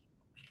energy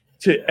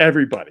to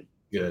everybody.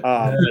 Good.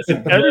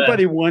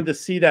 Everybody wanted to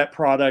see that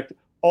product.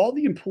 All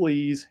the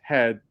employees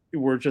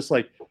were just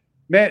like,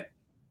 man,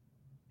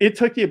 it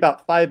took you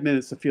about 5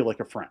 minutes to feel like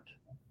a friend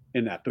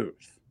in that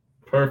booth.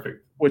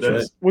 Perfect.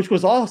 Which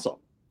was awesome.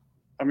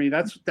 I mean,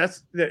 that's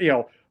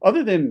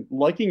other than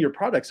liking your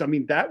products, I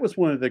mean, that was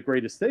one of the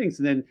greatest things.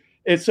 And then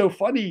it's so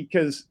funny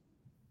because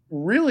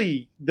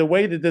really the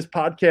way that this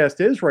podcast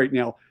is right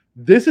now,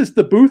 this is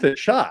the booth at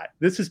SHOT.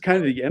 This is kind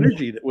of the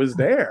energy that was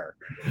there.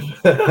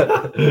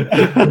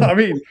 I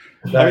mean,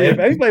 if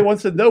anybody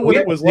wants to know what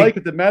it was like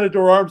at the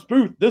Matador Arms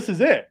booth, this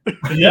is it.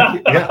 Yeah.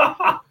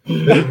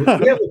 We have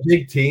a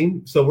big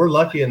team, so we're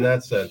lucky in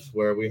that sense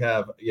where we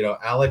have,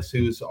 Alex,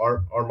 who's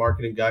our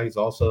marketing guy. He's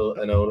also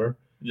an owner.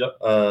 Yep.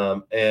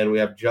 And we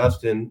have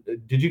Justin.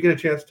 Did you get a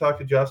chance to talk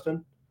to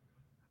Justin?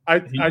 I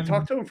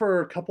talked to him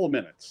for a couple of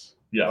minutes.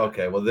 Yeah.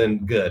 Okay. Well,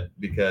 then good,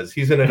 because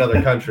he's in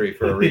another country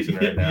for a reason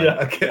right now. Yeah.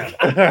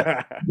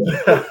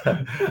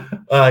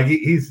 Okay.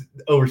 He's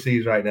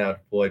overseas right now,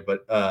 deployed,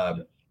 but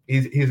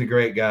he's a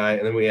great guy.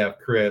 And then we have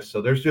Chris.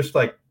 So there's just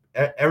like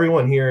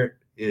everyone here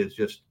is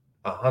just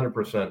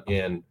 100%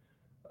 in,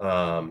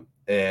 and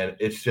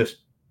it's just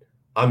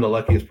I'm the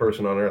luckiest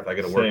person on earth. I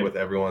get to work Same. with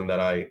everyone that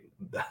I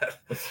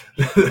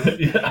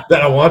Yeah.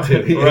 that I want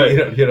to.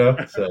 Right. You know,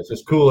 so it's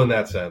just cool in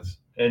that sense.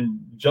 And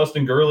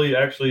Justin Gurley,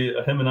 actually,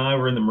 him and I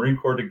were in the Marine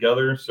Corps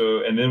together.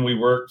 So, and then we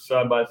worked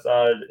side by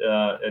side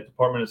at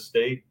Department of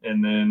State,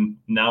 and then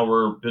now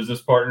we're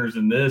business partners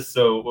in this.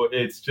 So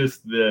it's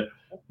just the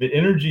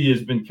energy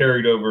has been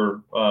carried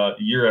over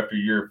year after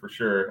year for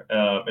sure.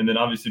 And then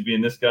obviously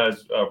being this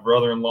guy's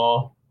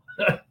brother-in-law,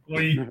 like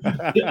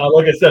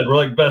I said, we're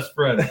like best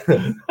friends.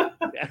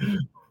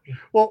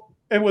 Well,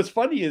 and what's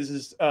funny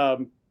is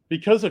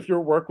because of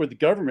your work with the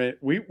government,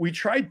 we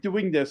tried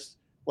doing this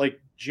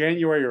like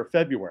January or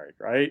February,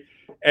 right?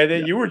 And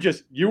then you were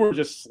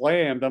just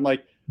slammed. I'm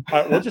like, all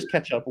right, we'll just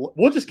catch up.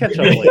 We'll just catch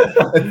up later.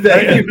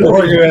 Thank you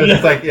for your.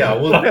 It's like, yeah,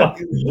 we'll.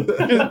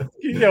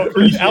 You know,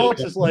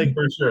 Alex is like,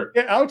 for sure.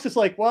 Yeah, Alex is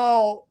like,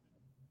 well,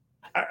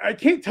 I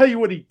can't tell you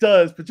what he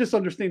does, but just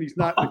understand he's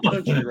not in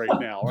the country right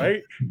now,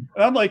 right?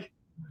 And I'm like,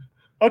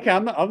 okay,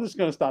 I'm just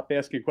going to stop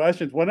asking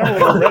questions. Whenever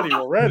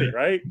we're ready,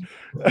 right?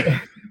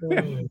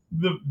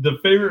 The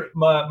favorite,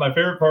 my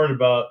favorite part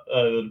about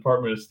the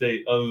Department of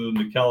State, other than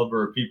the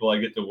caliber of people I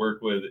get to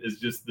work with, is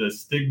just the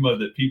stigma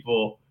that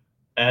people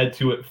add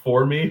to it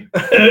for me.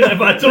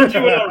 If I told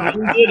you what I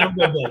really did, I'm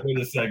going to be like, wait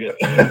a second.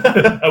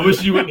 I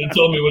wish you wouldn't have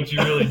told me what you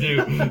really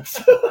do.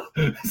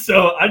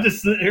 So I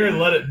just sit here and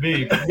let it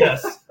be. But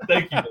yes,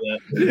 thank you for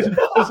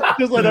that.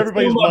 Just let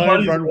everybody's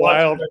mind run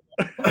wild.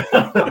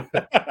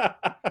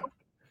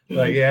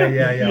 Like, yeah,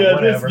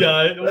 whatever. This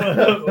guy,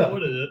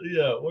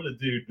 what a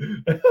dude.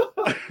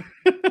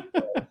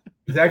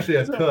 He's actually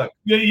a cook.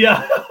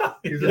 Yeah.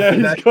 He's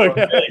cook.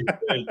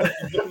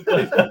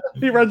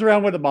 He runs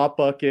around with a mop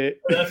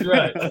bucket. That's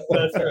right.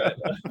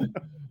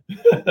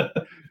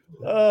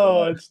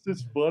 Oh, it's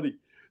just funny.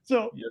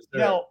 So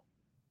now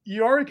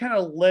you already kind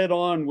of led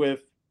on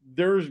with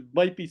there's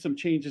might be some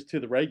changes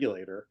to the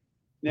regulator.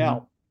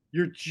 Now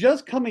you're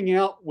just coming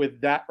out with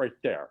that right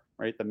there,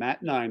 right? The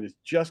MAT 9 is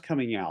just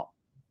coming out.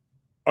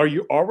 Are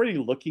you already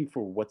looking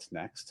for what's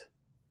next?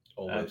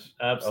 Always.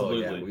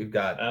 Absolutely. Oh, yeah.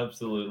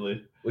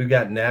 We've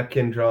got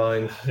napkin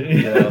drawings.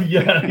 You know,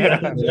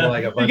 yeah. You know,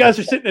 like you guys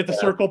are sitting at the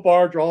circle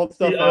bar drawing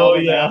stuff out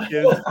of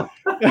napkins.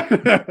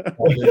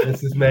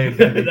 This is made.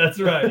 Baby. That's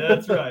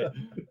right.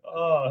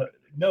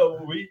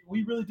 No, we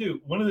really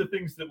do. One of the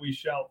things that we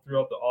shout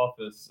throughout the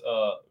office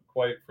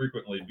quite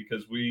frequently,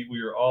 because we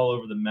are all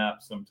over the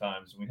map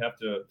sometimes, and we have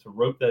to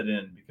rope that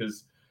in,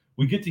 because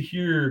we get to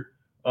hear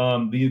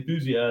the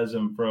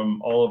enthusiasm from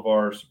all of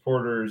our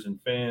supporters and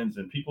fans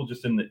and people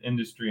just in the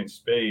industry and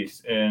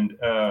space. And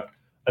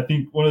I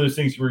think one of those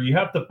things where you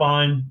have to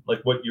find like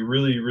what you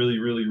really, really,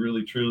 really,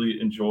 really, truly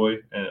enjoy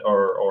and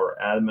are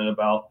adamant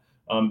about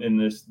in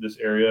this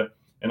area.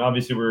 And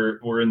obviously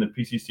we're in the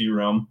PCC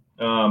realm.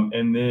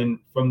 And then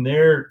from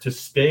there to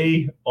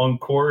stay on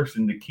course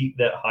and to keep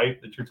that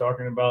hype that you're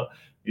talking about.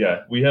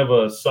 Yeah, we have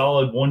a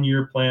solid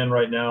 1-year plan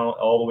right now,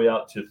 all the way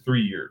out to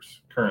 3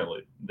 years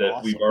currently that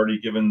Awesome. We've already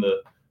given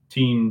the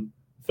team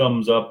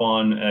thumbs up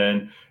on.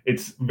 And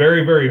it's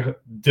very, very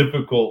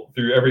difficult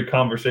through every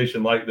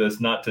conversation like this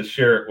not to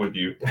share it with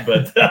you.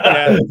 But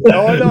yeah,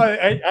 no,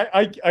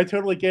 I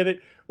totally get it.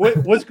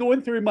 What's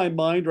going through my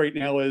mind right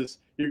now is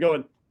you're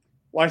going,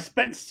 well, I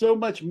spent so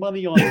much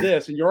money on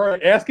this, and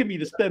you're asking me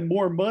to spend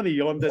more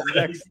money on the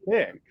next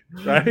thing,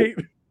 right?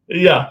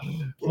 Yeah,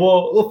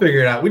 well, we'll figure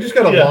it out. We just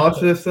got to launch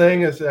this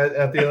thing at the end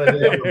of the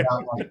day. We're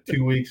about like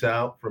 2 weeks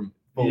out from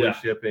fully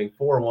shipping.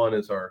 4/1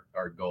 is our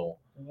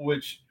goal,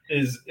 which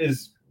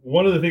is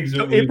one of the things.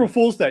 So April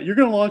Fool's Day. You're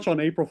going to launch on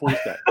April Fool's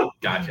Day.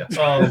 Gotcha.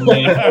 Oh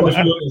man, I wish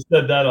you wouldn't have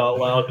said that out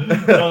loud.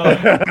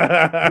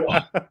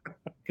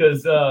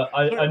 Because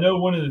I know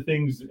one of the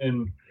things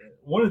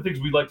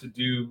we like to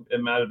do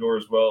at Matador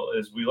as well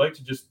is we like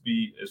to just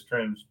be as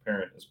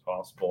transparent as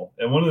possible.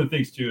 And one of the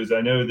things too is I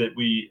know that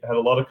we had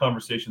a lot of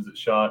conversations at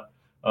SHOT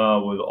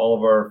with all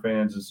of our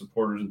fans and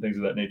supporters and things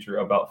of that nature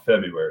about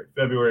February.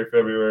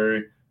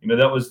 You know,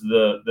 that was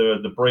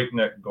the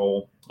breakneck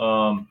goal.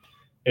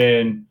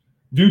 And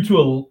due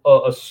to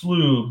a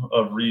slew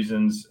of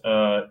reasons,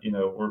 you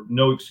know, we're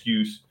no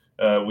excuse.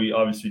 We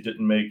obviously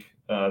didn't make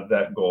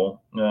that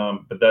goal,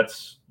 but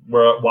that's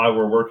why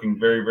we're working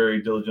very,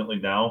 very diligently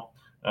now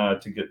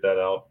to get that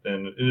out.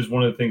 And it is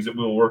one of the things that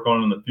we will work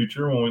on in the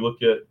future when we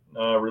look at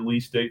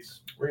release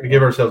dates. We're going to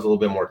give ourselves a little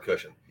bit more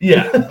cushion.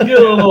 Yeah,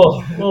 get a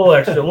little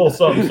extra, a little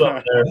something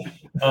there,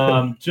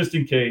 just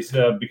in case,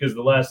 because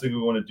the last thing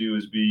we want to do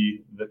is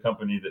be the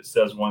company that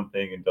says one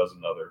thing and does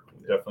another.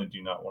 We definitely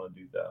do not want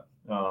to do that.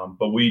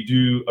 But we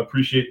do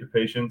appreciate your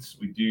patience.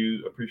 We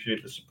do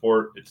appreciate the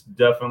support. It's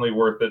definitely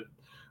worth it.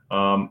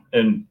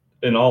 And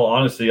in all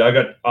honesty, I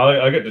got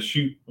to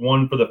shoot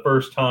one for the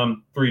first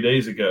time 3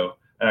 days ago,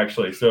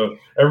 actually. So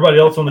everybody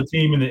else on the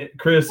team and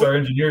Chris, our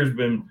engineer, has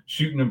been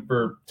shooting them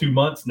for 2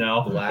 months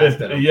now.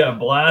 Blasted them. Yeah,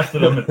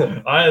 blasted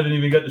them. I haven't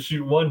even got to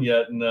shoot one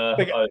yet. And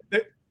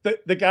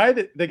the guy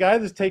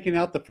that's taking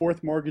out the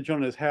fourth mortgage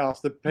on his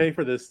house to pay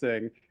for this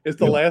thing is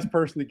the last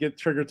person to get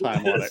trigger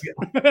time on it.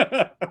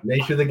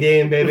 Nature of the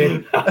game,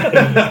 baby.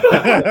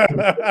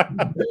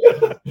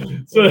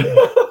 So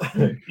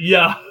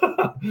yeah,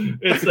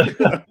 it's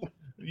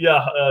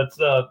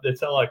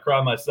how I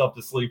cry myself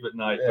to sleep at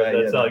night, but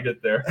that's how I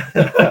get there.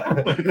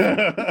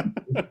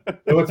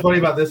 And what's funny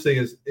about this thing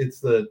is it's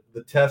the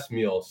test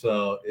mule.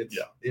 So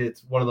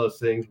it's one of those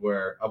things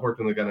where I've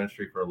worked in the gun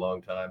industry for a long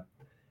time.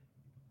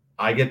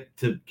 I get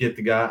to get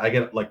I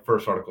get like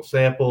first article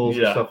samples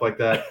and stuff like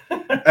that.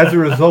 As a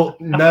result,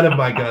 none of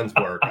my guns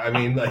work. I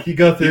mean, like you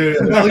go through,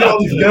 look at all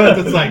these guns.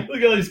 It's like, look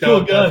at all these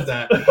cool guns.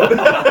 That.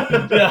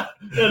 Yeah,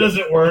 that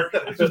doesn't work.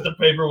 It's just a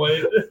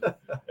paperweight.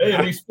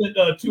 Hey, we spent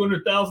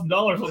 $200,000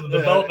 on the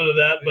development of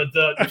that, but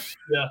it's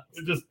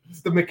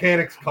the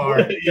mechanic's car.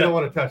 You don't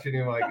want to touch any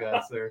of my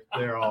guns.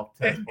 They're all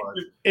test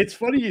parts. It's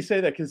funny you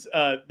say that because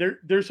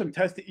there's some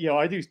testing.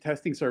 I do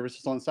testing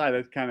services on the side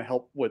that kind of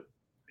help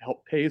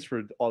pays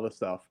for all the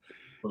stuff.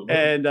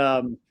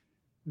 And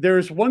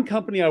there's one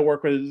company I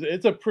work with.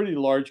 It's a pretty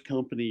large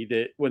company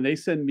that when they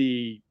send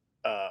me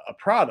a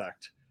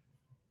product,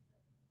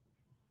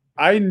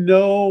 I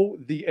know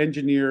the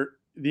engineers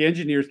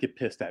get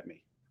pissed at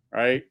me,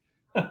 right?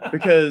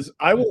 Because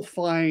I will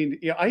find,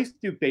 I used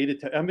to do beta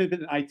test. I've been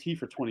in IT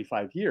for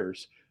 25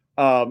 years.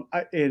 I've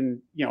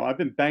been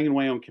banging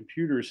away on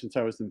computers since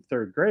I was in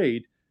third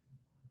grade.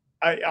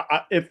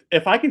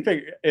 If I can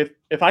break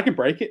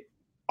it,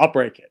 I'll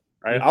break it,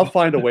 right? I'll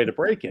find a way to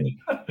break it.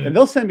 And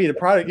they'll send me the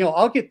product.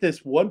 I'll get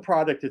this one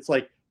product. It's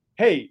like,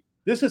 hey,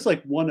 this is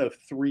like one of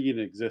 3 in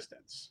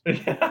existence.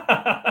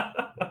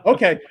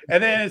 Okay.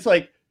 And then it's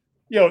like,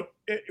 when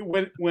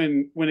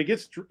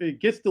it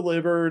gets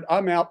delivered,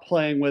 I'm out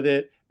playing with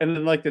it. And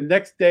then like the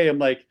next day, I'm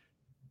like,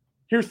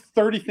 here's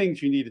 30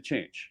 things you need to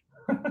change.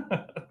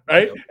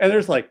 Right. And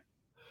there's like,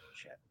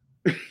 shit.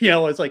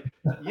 It's like,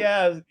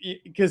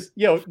 because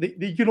you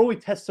can only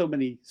test so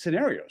many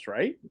scenarios,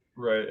 right?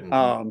 Right.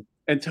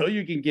 Until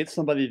you can get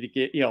somebody to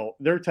get,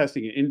 they're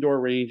testing indoor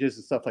ranges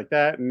and stuff like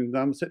that. And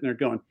I'm sitting there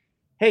going,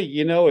 hey,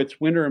 it's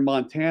winter in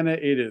Montana.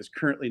 It is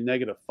currently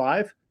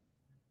 -5.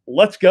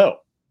 Let's go.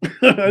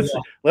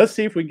 Let's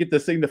see if we can get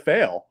this thing to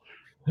fail.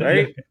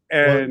 Right.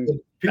 And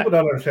people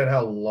don't understand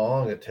how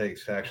long it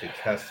takes to actually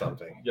test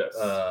something. Yes.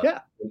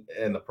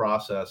 And the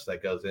process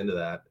that goes into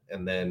that.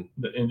 And then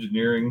the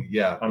engineering.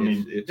 Yeah.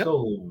 It's a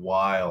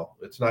while.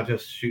 It's not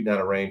just shooting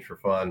out a range for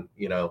fun.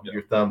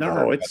 Your thumbs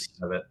are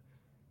of it.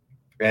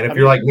 And if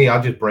you're like me,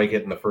 I'll just break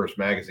it in the first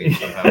magazine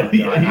somehow.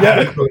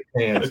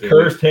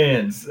 Cursed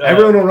hands.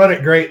 Everyone will run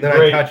it great, and then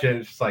I touch it, and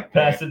it's just like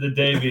pass it to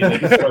Davey, and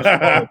it just starts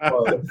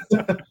falling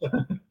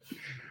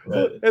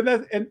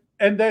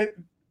apart.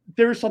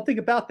 There's something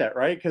about that,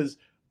 right? Because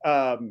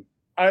I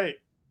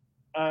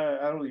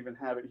don't even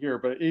have it here,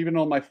 but even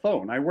on my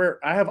phone, I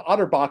have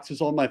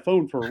OtterBoxes on my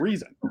phone for a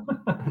reason,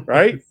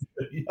 right?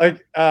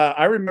 Like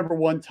I remember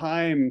one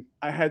time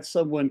I had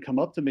someone come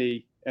up to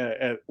me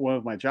at one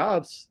of my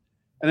jobs.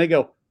 And they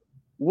go,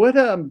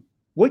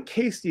 what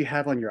case do you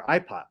have on your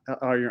iPod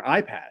or your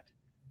iPad?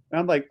 And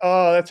I'm like,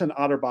 oh, that's an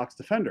OtterBox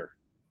Defender.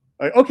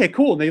 Like, okay,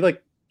 cool. And they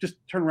like just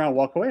turn around and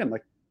walk away. I'm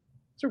like,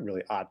 it's a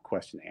really odd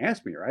question to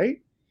ask me,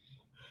 right?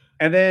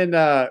 And then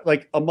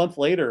like a month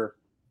later,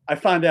 I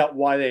found out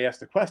why they asked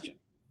the question.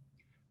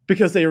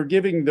 Because they were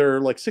giving their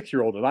like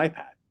 6-year-old an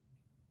iPad.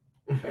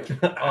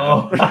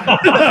 Oh,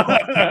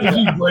 did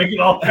you break it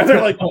off? And they're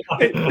like,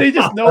 they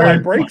just know I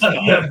break stuff,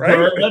 right?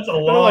 Burn. That's a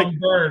long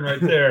burn right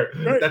there.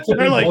 That's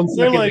they're like,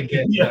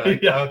 okay.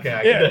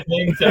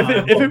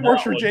 If it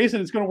works for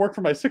Jason, it's going to work for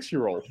my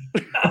 6-year-old.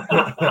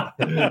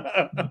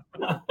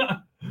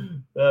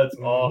 That's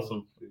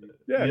awesome.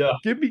 Yeah.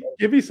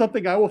 Give me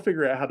something. I will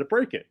figure out how to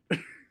break it.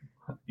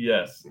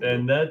 Yes,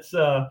 and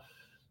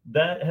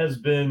that has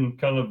been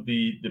kind of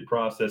the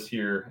process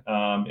here.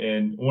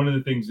 And one of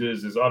the things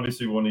is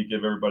obviously we want to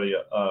give everybody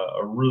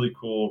a really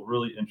cool,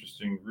 really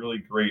interesting, really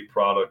great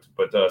product,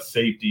 but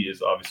safety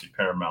is obviously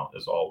paramount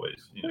as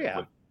always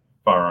with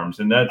firearms.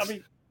 And that's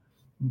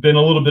been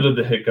a little bit of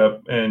the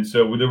hiccup. And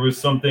so there was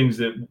some things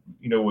that,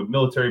 with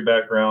military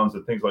backgrounds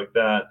and things like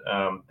that,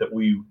 that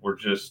we were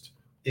just,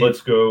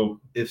 let's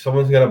go. If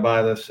someone's going to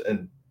buy this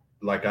and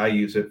like I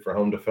use it for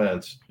home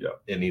defense,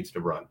 it needs to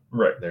run.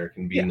 Right. There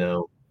can be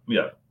no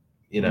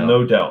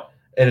no doubt.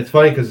 And it's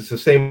funny because it's the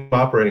same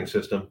operating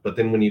system, but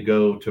then when you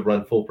go to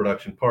run full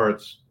production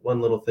parts,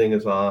 one little thing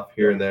is off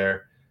here and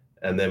there,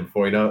 and then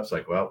before you know it, it's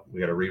like, well, we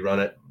got to rerun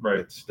it. Right.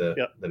 It's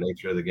the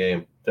nature of the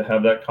game. To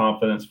have that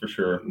confidence for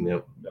sure.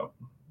 Yep.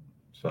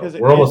 So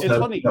we're almost done.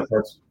 Funny.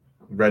 Parts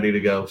ready to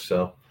go.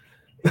 So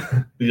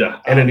and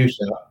a new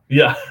shot.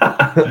 Yeah,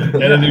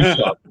 and a new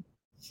shot.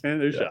 And a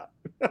new shot.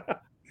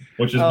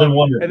 Which has been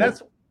wonderful. And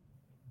that's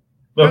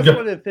one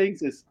of the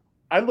things is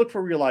I look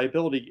for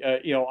reliability.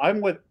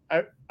 I'm what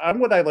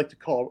I like to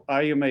call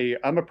I'm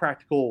a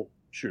practical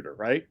shooter,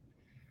 right?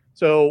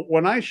 So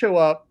when I show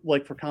up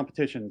like for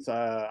competitions,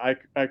 I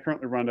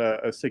currently run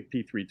a SIG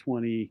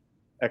P320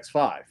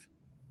 X5.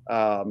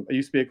 I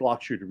used to be a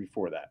Glock shooter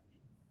before that.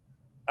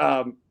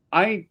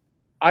 I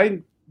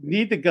I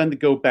need the gun to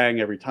go bang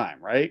every time,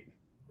 right?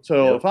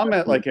 So if I'm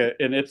at like an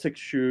IPSC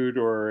shoot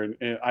or an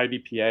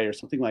IBPA or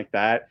something like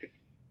that,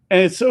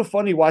 and it's so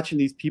funny watching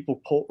these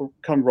people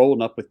come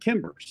rolling up with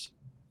Kimbers,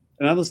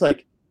 and I was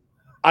like,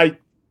 I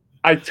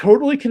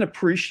totally can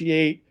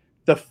appreciate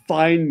the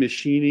fine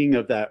machining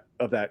of that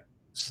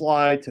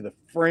slide to the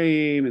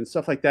frame and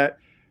stuff like that.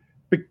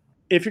 But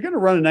if you're going to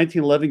run a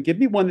 1911, give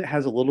me one that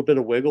has a little bit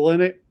of wiggle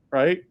in it,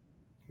 right?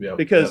 Yeah,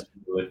 because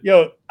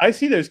I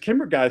see those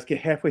Kimber guys get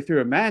halfway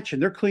through a match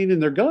and they're cleaning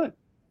their gun.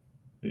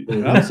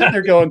 And I'm sitting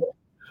there going,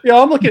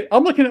 I'm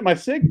looking at my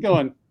SIG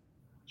going,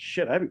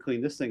 shit, I haven't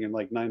cleaned this thing in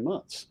like 9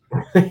 months.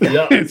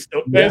 It's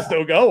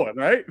still going,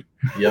 right?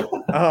 Yep.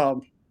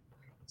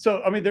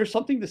 So I mean, there's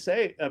something to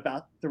say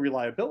about the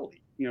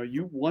reliability.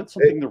 You want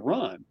something to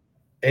run,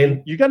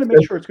 and you got to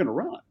make sure it's going to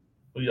run.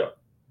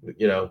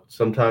 Yeah.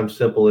 Sometimes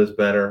simple is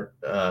better,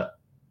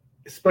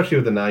 especially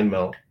with the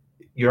 9mm.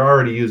 You're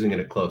already using it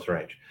at close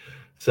range,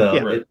 so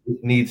it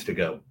needs to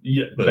go.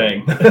 Yeah,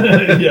 bang.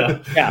 Yeah.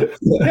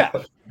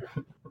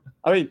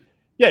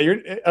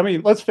 I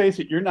mean, let's face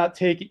it. You're not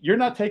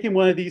taking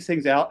one of these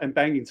things out and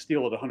banging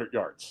steel at 100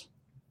 yards.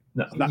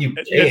 No,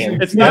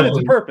 it's not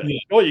its purpose. Yeah.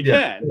 Well, you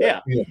can,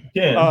 You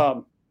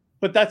can.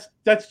 But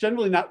that's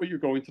generally not what you're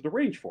going to the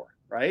range for,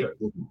 right?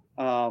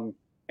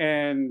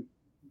 And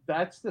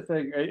that's the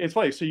thing. It's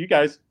funny. So you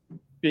guys,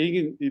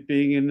 being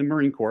in the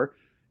Marine Corps,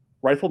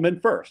 riflemen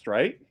first,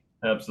 right?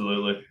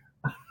 Absolutely.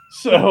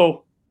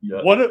 So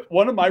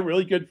one of my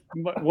really good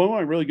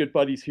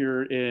buddies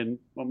here in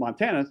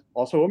Montana,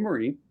 also a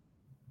Marine,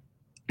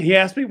 he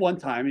asked me one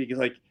time,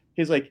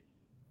 he's like,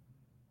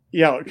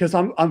 yeah, because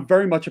I'm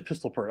very much a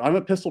pistol person. I'm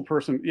a pistol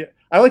person. Yeah,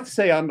 I like to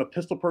say I'm a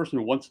pistol person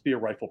who wants to be a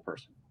rifle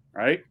person,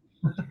 right?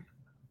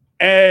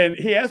 And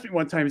he asked me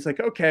one time, he's like,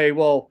 okay,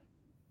 well,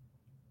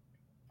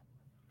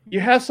 you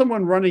have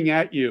someone running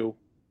at you,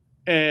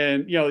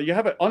 and you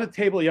have it on the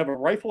table. You have a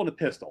rifle and a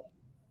pistol.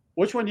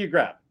 Which one do you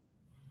grab?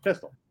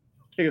 Pistol.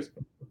 He goes,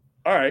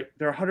 all right,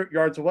 they're 100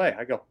 yards away.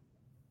 I go,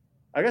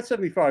 I got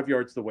 75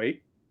 yards to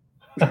wait.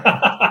 He's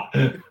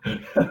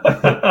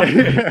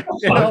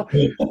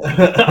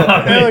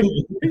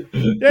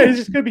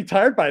just gonna be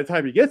tired by the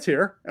time he gets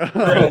here.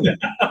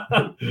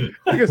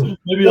 Because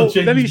maybe he'll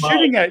change. Then he's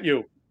shooting at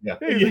you. Yeah,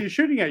 he's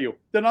shooting at you.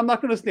 Then I'm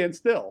not going to stand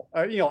still.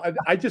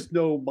 I just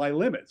know my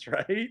limits,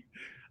 right?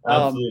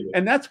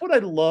 And that's what I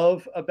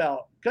love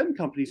about gun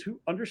companies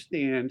who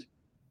understand.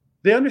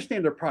 They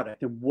understand their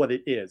product and what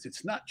it is.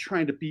 It's not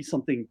trying to be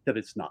something that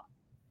it's not,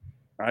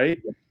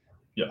 right?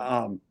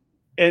 Yeah.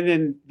 And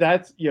then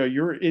that's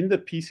you're in the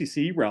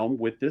PCC realm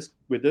with this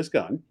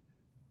gun,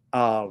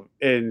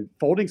 and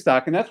folding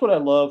stock, and that's what I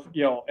love.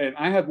 And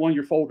I have one of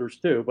your folders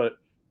too, but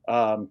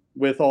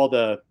with all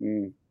the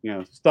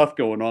stuff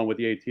going on with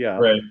the ATF,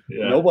 right?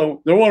 Yeah. No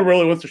one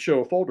really wants to show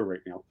a folder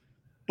right now.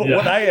 But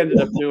what I ended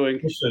up doing,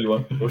 we'll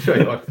show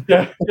you one.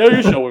 Yeah,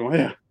 you're showing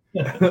one.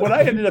 Yeah. What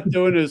I ended up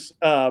doing is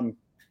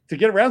to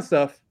get around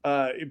stuff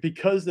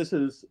because this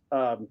is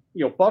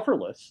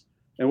bufferless.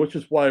 And which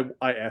is why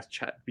I asked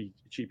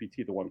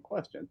ChatGPT the one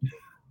question.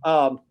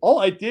 All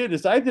I did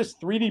is I just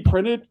 3D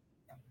printed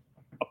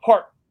a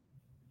part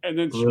and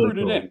then screwed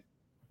it in.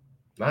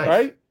 Nice.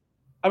 Right?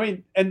 I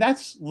mean, and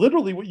that's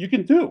literally what you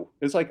can do.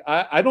 It's like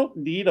I don't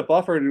need a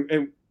buffer.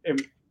 And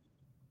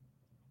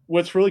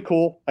what's really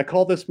cool, I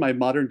call this my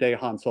modern day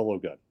Han Solo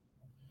gun.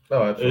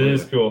 Oh, absolutely. It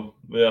is cool.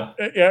 Yeah.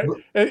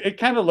 It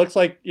kind of looks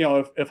like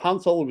if Han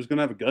Solo was going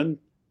to have a gun,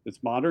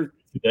 it's modern.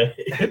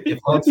 If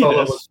Han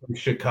Solo was from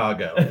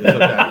Chicago.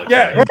 Right.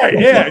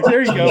 Yeah.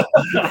 There you go.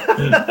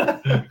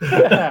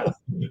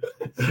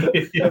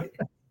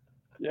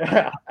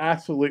 Yeah,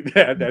 absolutely.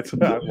 Yeah, that's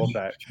I love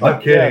that.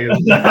 I'm kidding.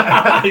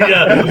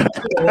 Yeah.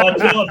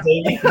 Watch out,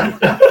 baby.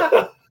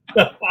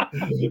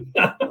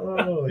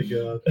 Oh my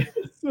god.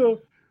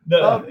 So,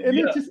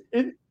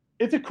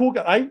 it's a cool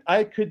gun.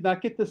 I could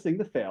not get this thing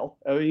to fail.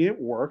 I mean,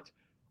 it worked.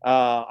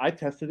 I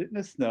tested it in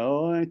the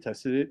snow. I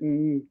tested it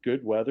in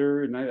good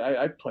weather, and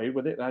I played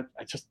with it. And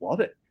I just love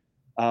it.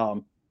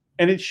 And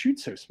it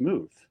shoots so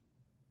smooth.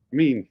 I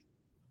mean,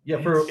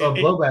 for a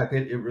blowback,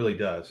 it really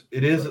does.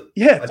 It is.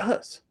 Yeah, it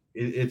does.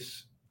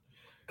 It's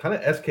kind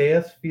of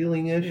SKS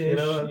feeling-ish,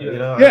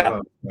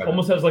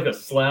 almost has like a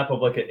slap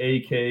of like an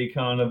AK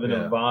kind of in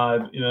a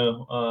vibe,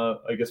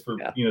 I guess for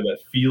that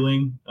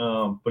feeling.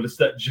 But it's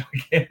that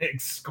gigantic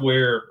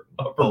square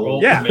upper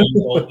bolt, main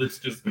bolt that's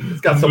just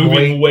it's got some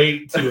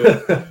weight to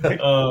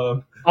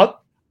it.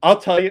 I'll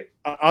tell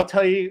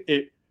you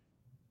it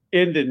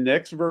in the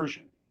next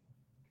version.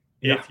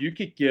 If you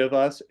could give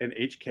us an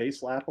HK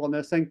slap on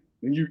this thing,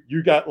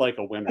 you got like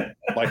a winner.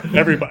 Like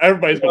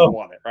everybody's gonna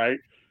want it, right?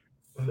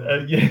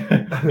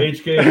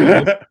 HK.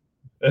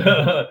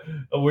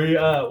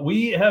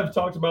 We have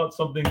talked about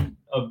something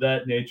of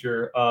that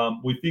nature.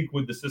 We think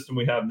with the system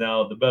we have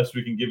now, the best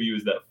we can give you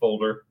is that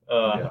folder,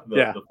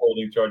 the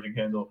folding charging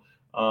handle.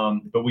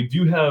 But we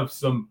do have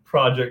some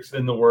projects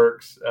in the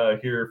works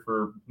here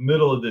for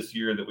middle of this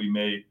year that we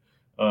may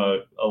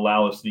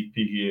allow a sneak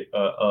peek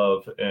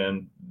of,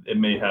 and it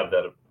may have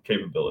that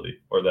capability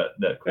or that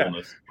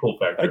coolness, cool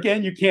factor.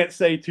 Again, you can't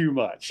say too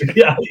much.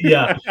 Yeah.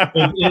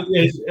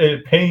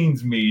 It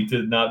pains me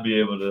to not be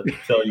able to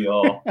tell you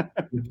all.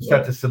 You just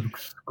have to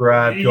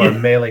subscribe to our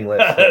mailing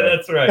list.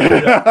 That's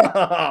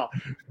right.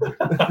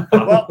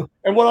 Well,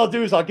 and what I'll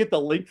do is I'll get the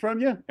link from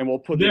you, and we'll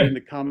put it in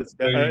the comments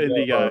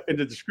in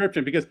the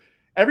description, because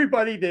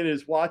everybody that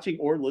is watching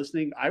or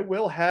listening, I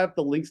will have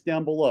the links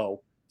down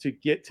below to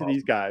get to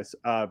these guys.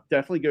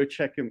 Definitely go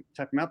check them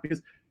out,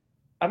 because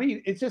I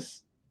mean, it's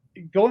just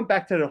going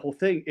back to the whole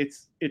thing.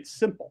 It's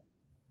simple.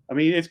 I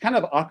mean, it's kind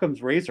of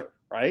Occam's razor,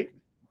 right?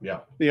 Yeah.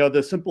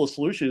 The simplest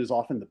solution is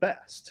often the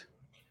best.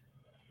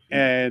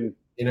 And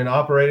in an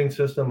operating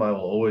system, I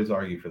will always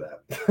argue for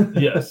that.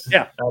 Yes.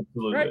 Yeah.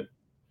 Absolutely. Right.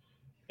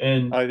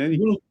 And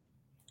then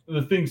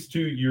the things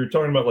too, you're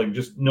talking about, like,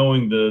 just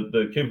knowing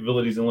the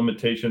capabilities and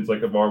limitations,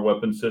 like, of our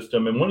weapon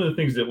system. And one of the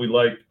things that we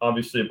like,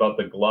 obviously, about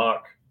the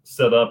Glock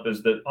setup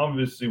is that,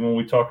 obviously, when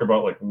we talk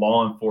about, like,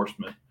 law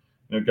enforcement,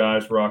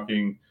 guys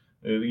rocking,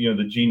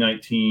 the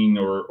G19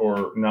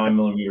 or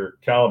 9mm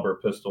caliber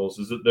pistols,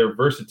 is that their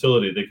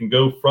versatility. They can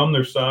go from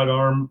their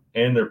sidearm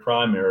and their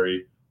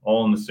primary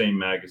all in the same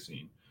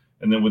magazine.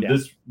 And then with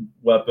this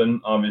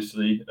weapon,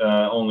 obviously,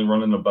 only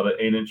running about an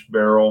 8-inch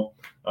barrel,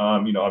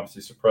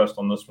 obviously suppressed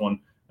on this one,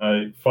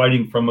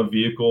 fighting from a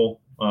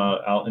vehicle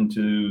out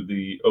into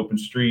the open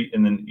street,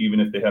 and then even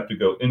if they have to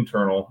go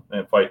internal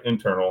and fight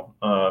internal,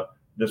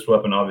 this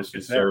weapon obviously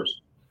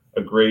serves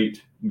a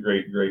great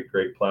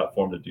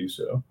platform to do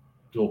so.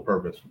 Dual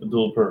purpose.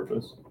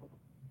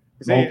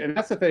 See, and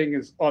that's the thing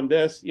is on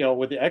this,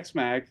 with the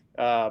X-Mag,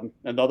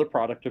 another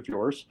product of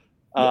yours,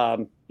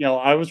 I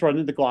was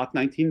running the Glock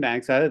 19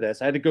 mags out of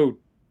this. I had to go,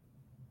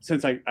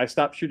 since I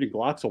stopped shooting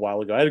Glocks a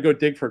while ago, I had to go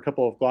dig for a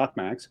couple of Glock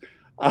mags.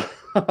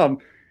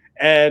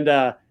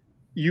 And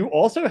you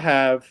also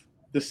have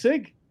the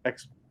SIG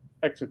X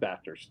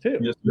adapters too.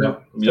 Yes.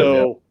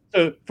 So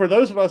for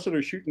those of us that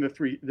are shooting the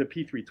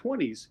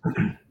P320s,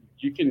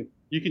 you can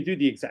do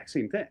the exact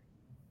same thing.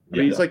 I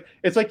mean,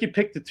 it's like you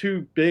pick the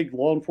two big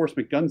law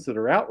enforcement guns that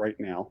are out right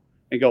now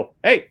and go,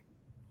 hey,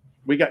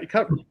 we got you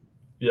covered.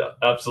 Yeah,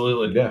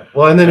 absolutely. Yeah.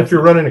 Well, and then if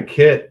you're running a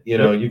kit,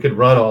 you could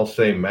run all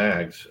same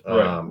mags.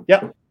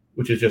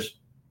 Which is just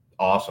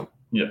awesome.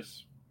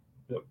 Yes.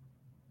 Yep.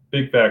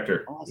 Big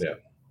factor. Awesome. Yeah.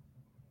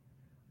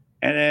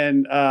 And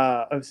then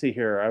let's see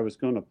here. I was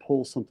going to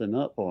pull something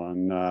up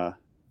on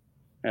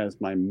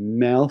as my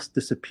mouse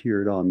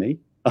disappeared on me.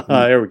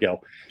 There we go.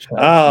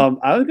 I'm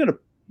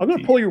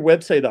gonna pull your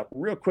website up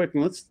real quick,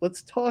 and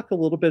let's talk a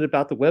little bit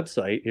about the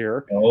website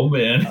here. Oh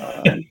man.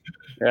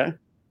 Yeah.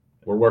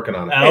 We're working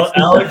on it.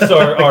 Alex,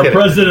 our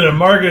president of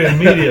marketing and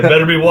media,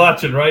 better be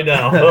watching right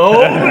now.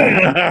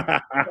 Oh.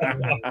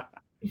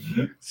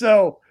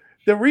 So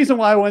the reason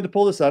why I wanted to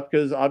pull this up,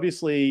 because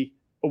obviously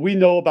we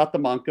know about the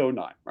Monco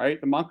 9, right?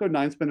 The Monco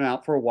 9's been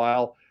out for a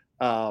while,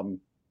 but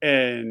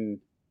the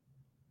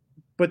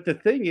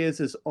thing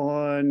is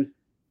on,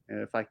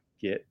 and if I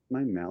get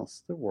my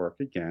mouse to work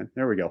again,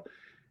 there we go.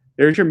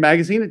 There's your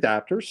magazine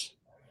adapters,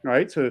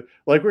 right? So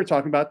like we were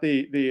talking about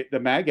the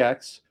Mag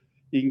X.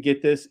 You can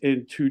get this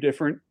in two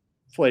different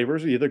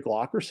flavors, either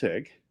Glock or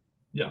SIG.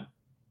 Yeah.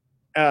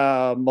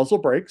 Muzzle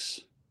brakes.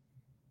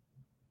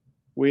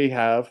 We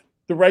have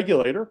the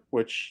regulator,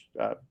 which,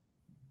 I'm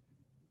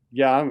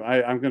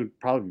going to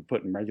probably be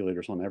putting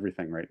regulators on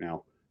everything right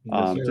now.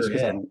 Just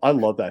because I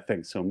love that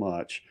thing so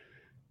much.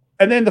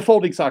 And then the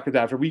folding stock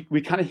adapter.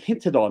 We kind of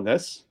hinted on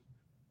this.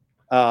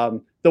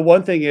 The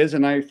one thing is,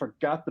 and I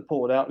forgot to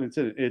pull it out, and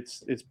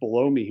it's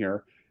below me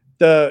here.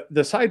 The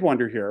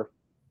Sidewinder here.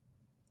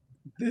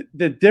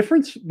 The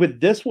difference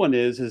with this one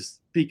is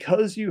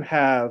because you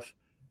have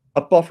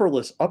a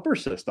bufferless upper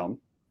system,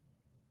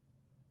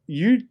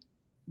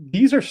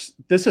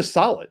 this is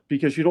solid,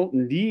 because you don't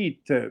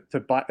need to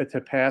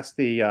pass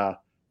the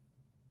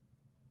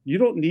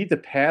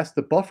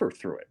buffer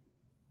through it,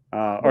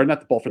 or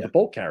not the buffer, the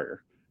bolt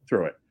carrier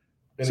through it.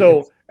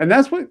 And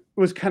that's what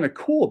was kind of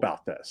cool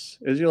about this,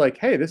 is you're like,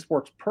 hey, this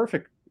works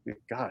perfect.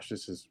 Gosh,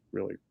 this is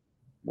really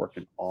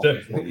working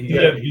awesome.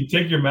 You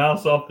take your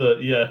mouse off the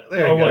you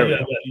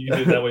can do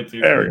it that way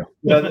too. There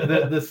we go.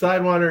 The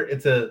Sidewinder,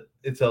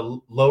 it's a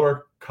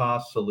lower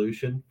cost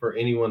solution for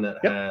anyone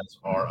that has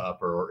our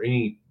upper or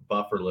any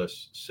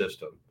bufferless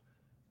system.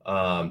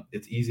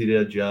 It's easy to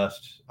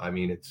adjust. I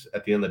mean, it's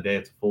at the end of the day,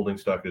 it's a folding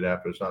stock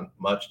adapter. There's not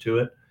much to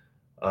it,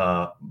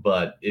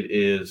 but it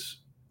is.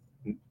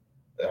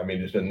 I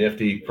mean, just a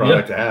nifty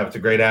product to have. It's a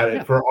great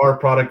add for our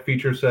product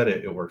feature set.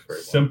 It works very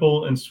well.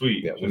 Simple and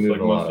sweet. Yeah, just like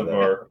most of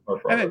our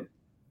products.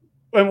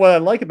 And what I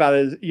like about it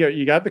is,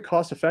 you got the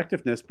cost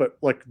effectiveness, but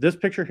like this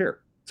picture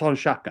here, it's on a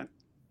shotgun.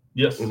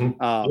 Yes.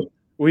 Mm-hmm.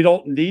 We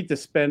don't need to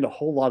spend a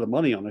whole lot of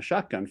money on a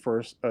shotgun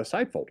for a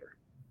side folder.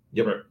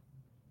 Yep.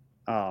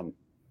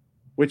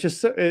 Which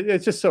is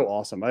it's just so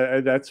awesome.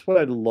 That's what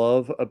I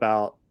love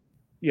about,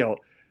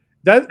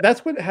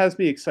 that's what has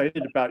me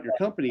excited about your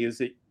company, is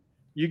that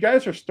you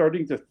guys are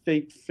starting to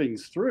think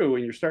things through,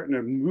 and you're starting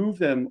to move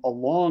them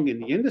along in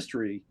the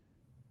industry,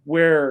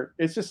 where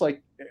it's just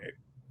like,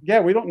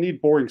 we don't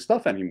need boring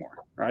stuff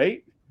anymore,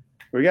 right?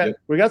 We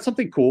got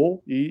something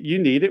cool. You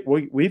need it.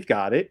 We've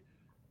got it.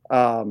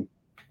 And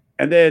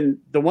then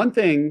the one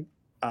thing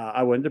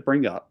I wanted to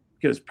bring up,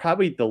 because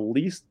probably the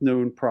least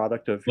known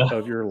product of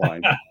your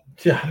line,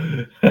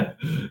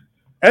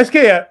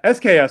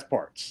 SKS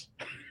parts.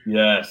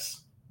 Yes.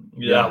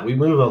 Yeah, we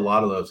move a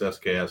lot of those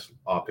SKS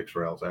optics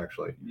rails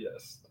actually.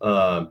 Yes.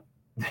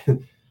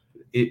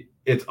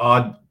 It's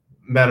odd.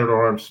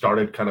 Matador Arms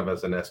started kind of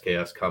as an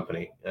SKS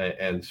company,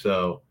 and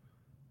so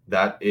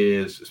that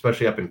is,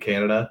 especially up in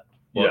Canada,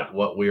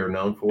 what we are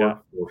known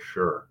for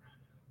sure.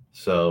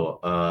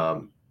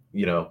 So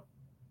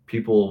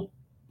people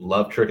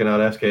love tricking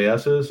out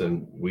SKSs,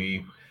 and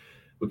we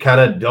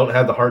kind of don't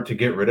have the heart to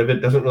get rid of it.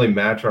 It doesn't really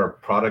match our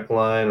product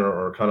line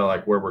or kind of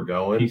like where we're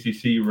going.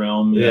 PCC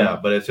realm. Yeah,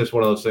 but it's just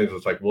one of those things.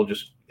 It's like, we'll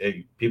just,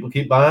 people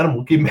keep buying them,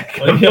 we'll keep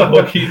making them. Yeah,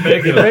 we'll keep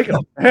making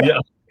them.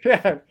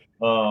 Yeah.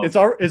 It's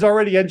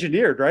already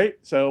engineered, right?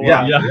 So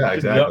yeah,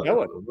 exactly.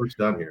 We're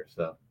done here.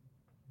 So,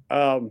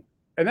 and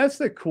that's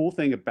the cool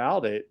thing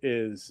about it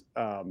is,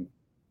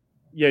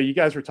 you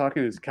guys were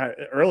talking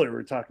earlier. We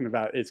were talking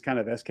about it's kind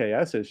of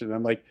SKS-ish, and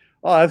I'm like,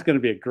 oh, that's going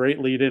to be a great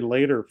lead in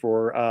later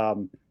for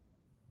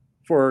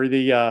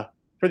the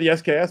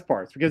SKS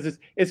parts, because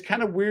it's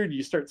kind of weird.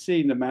 You start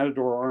seeing the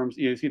Matador Arms,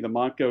 you see the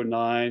Montgo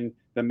 9,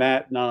 the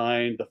Mat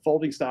 9, the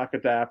folding stock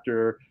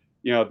adapter,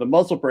 the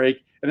muzzle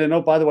brake, and then,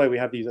 oh, by the way, we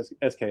have these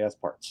SKS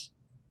parts.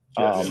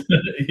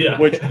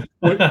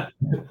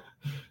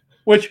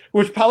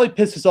 Which probably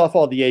pisses off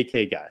all the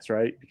AK guys,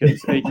 right?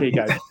 Because AK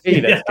guys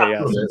hate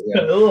SKS.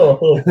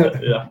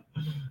 Yeah.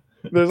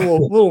 There's a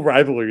little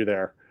rivalry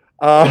there.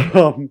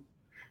 But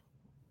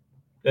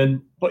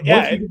once you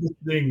get this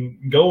thing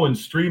going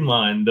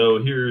streamlined,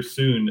 though, here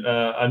soon,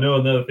 I know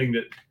another thing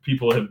that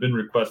people have been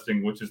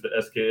requesting, which is the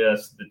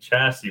SKS, the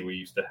chassis we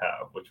used to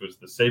have, which was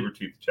the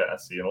Sabertooth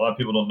chassis. And a lot of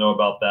people don't know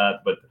about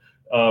that, but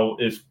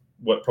it's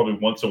probably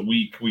once a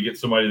week we get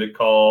somebody that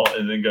call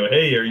and then go,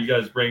 hey, are you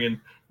guys bringing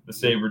the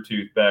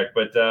Sabertooth back?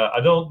 But I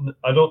don't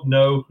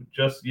know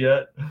just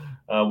yet.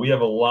 We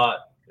have a lot.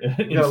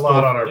 We got a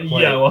lot on our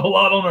plate. Yeah, a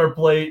lot on our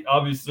plate.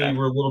 Obviously,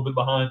 we're a little bit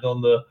behind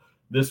on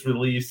this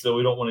release, so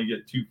we don't want to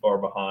get too far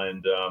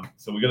behind.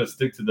 So we got to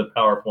stick to the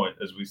PowerPoint,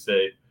 as we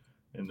say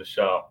in the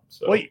shop.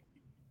 So, wait,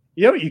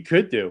 you know what you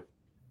could do?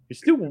 You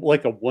should do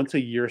like a once a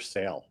year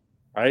sale,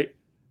 right?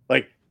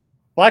 Like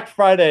Black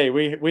Friday,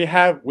 we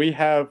have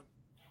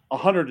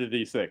 100 of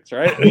these things,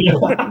 right?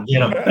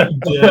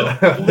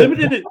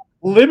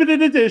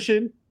 Limited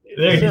edition,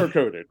 zero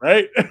coated,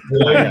 right?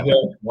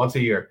 Once a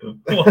year.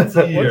 Once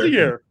a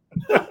year.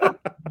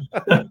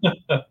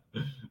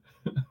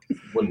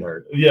 Wouldn't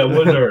hurt. Yeah,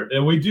 wouldn't hurt.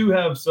 And we do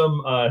have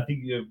some, I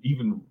think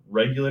even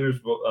regulators.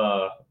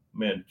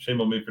 Man,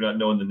 shame on me for not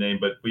knowing the name,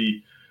 but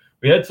we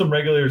had some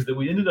regulators that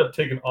we ended up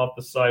taking off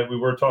the site. We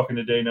were talking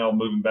today now,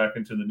 moving back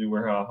into the new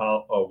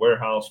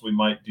warehouse. We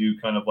might do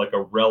kind of like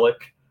a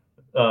relic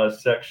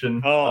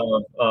section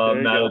of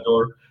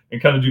Matador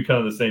and kind of do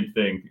kind of the same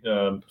thing.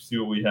 See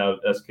what we have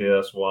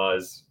SKS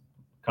wise,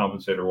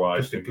 compensator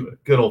wise. Just a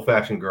good old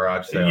fashioned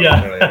garage sale.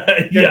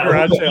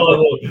 Garage sale.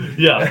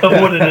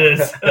 What it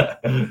is.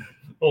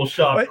 Little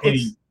shop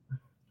clean.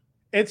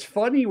 It's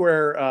funny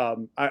where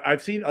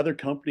I've seen other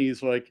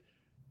companies like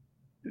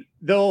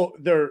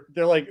they're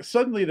like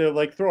suddenly they're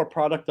like throw a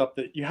product up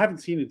that you haven't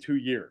seen in 2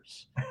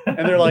 years,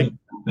 and they're like,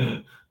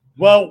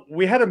 well,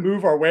 we had to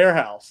move our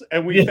warehouse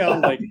and we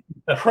found like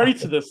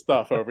crates of this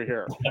stuff over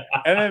here,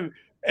 and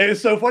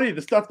it's so funny,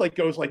 the stuff like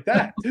goes like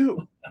that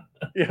too,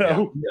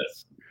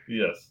 Yes.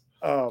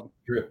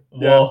 True.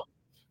 Well,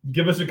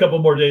 give us a couple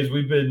more days.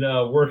 We've been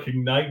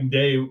working night and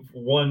day,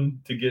 one,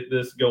 to get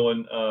this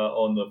going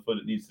on the foot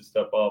it needs to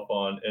step off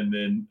on, and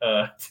then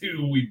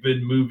two, we've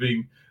been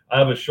moving. I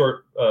have a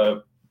short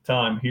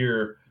time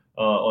here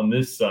on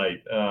this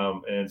site,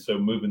 and so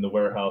moving the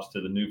warehouse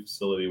to the new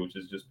facility, which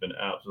has just been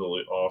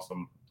absolutely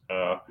awesome.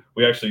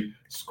 We actually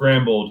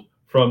scrambled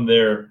from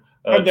there.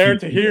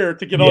 To here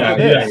to get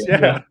onto this.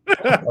 Yeah.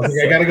 I was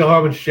like, I got to go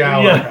home and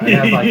shower.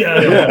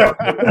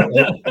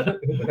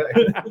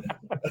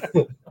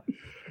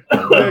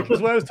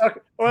 Because when I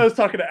was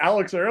talking to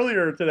Alex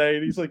earlier today,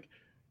 and he's like,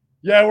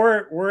 "Yeah,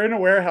 we're in a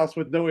warehouse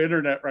with no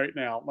internet right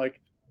now." I'm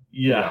like,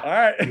 yeah, all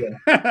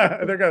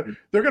right.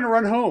 they're gonna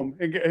run home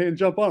and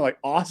jump on. Like,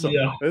 awesome.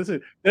 Yeah.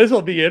 This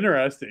will be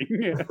interesting.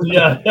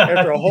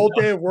 After a whole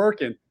day of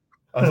working.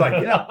 I was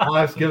like,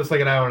 let's give us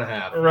like an hour and a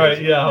half.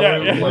 Right. Yeah.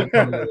 Like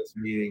coming to this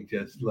meeting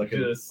just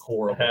looking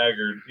horrible,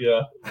 haggard.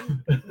 Yeah.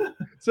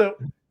 So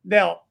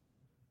now,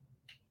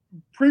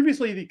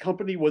 previously the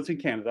company was in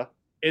Canada.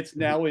 It's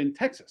now in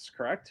Texas,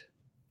 correct?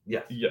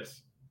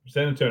 Yes.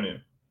 San Antonio.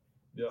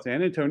 Yeah.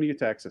 San Antonio,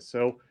 Texas.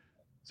 So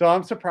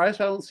I'm surprised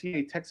I don't see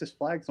any Texas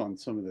flags on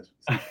some of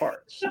some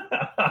parts.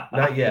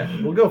 Not yet.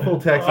 We'll go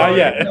full Texas.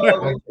 Yeah.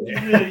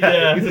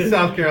 He's a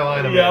South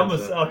Carolina man. Yeah, I'm a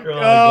South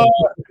Carolina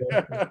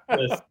man.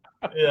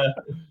 Yeah.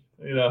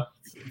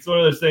 It's one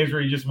of those things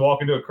where you just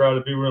walk into a crowd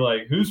of people and are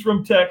like, who's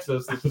from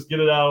Texas? Let's just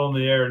get it out on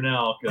the air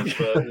now, because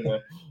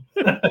you're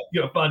going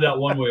to find out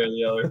one way or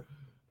the other.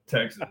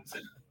 Texas.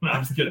 No,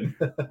 I'm just kidding.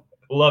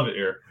 Love it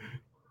here.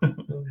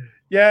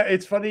 Yeah,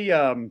 it's funny.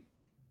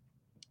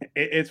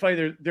 It's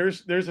funny.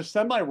 There's a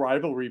semi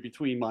rivalry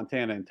between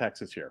Montana and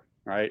Texas here,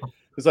 right?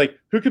 It's like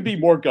who could be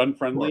more gun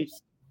friendly,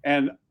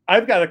 and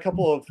I've got a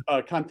couple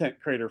of content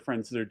creator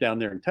friends that are down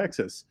there in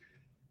Texas,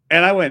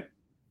 and I went,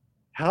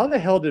 how the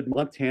hell did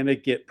Montana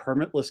get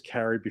permitless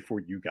carry before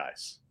you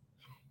guys?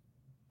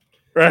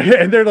 Right,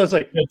 and they're just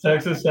like, yeah,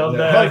 Texas sounds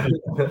bad.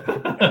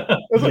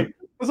 It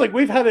was like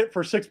we've had it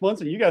for 6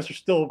 months, and you guys are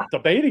still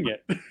debating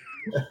it.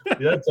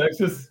 Yeah,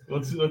 Texas,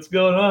 what's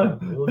going on?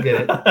 We'll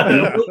get it.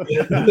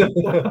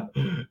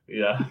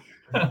 Yeah.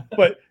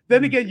 But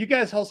then again, you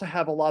guys also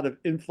have a lot of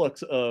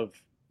influx of,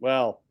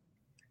 well,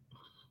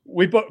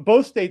 we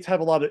both states have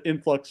a lot of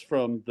influx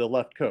from the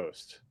left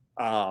coast,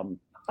 and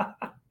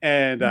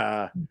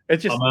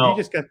it's just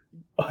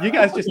you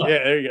guys just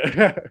there you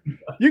go.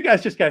 You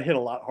guys just got hit a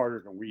lot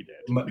harder than we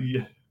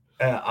did.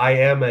 I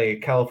am a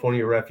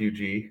California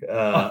refugee.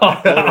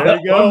 There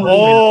you go.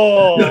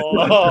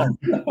 Oh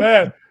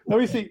man, let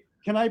me see.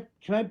 Can I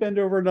bend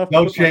over enough?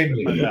 Don't shame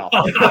me.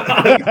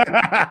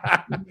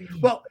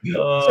 Well,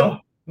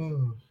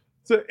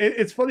 so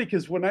it's funny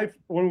because when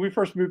we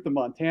first moved to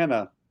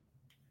Montana,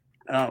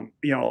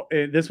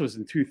 this was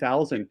in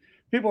 2000.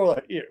 People were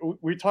like,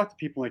 we talked to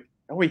people like,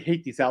 oh, we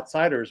hate these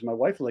outsiders. My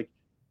wife was like,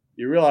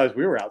 you realize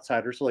we were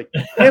outsiders? So like,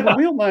 yeah, but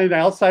we don't mind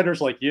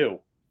outsiders like you.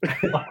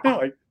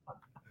 Like,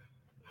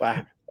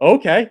 wow,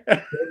 okay.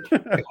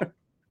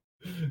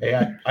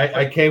 Hey,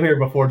 I came here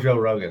before Joe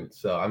Rogan,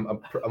 so I'm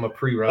a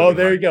pre-Rogan. Oh,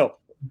 there you go.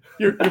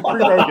 You're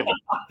pre-Rogan.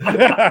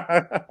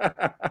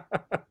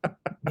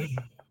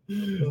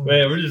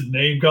 Man, we're just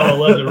name calling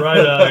left and right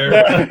out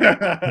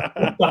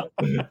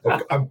here.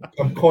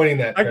 I'm coining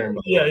that term.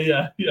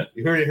 Yeah.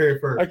 You heard it here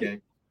first,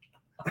 gang.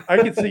 I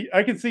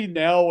can see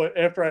now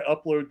after I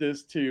upload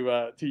this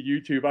to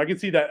YouTube, I can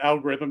see that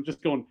algorithm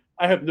just going,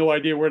 I have no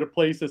idea where to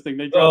place this thing.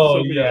 They drop so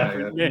many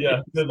different names.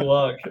 Yeah. Good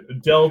luck.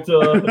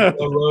 Delta,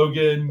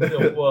 Rogan,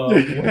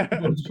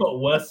 what's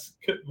called West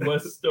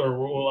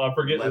or I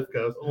forget. Left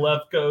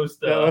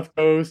Coast. Left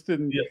Coast,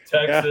 and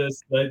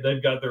Texas. Yeah.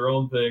 They've got their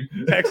own thing.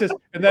 Texas,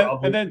 and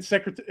then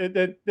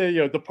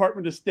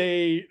Department of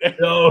State.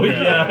 Oh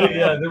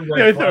yeah.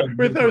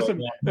 We throw some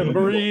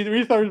Marine,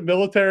 we throw some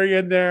military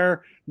in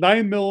there.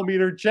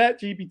 9mm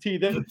ChatGPT.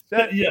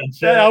 That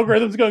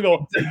algorithm's gonna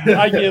go.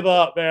 I give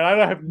up, man.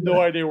 I have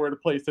no idea where to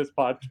place this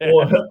podcast.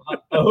 Well,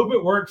 I hope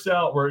it works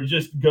out where it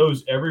just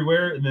goes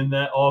everywhere, and then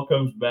that all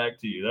comes back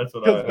to you. That's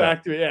what comes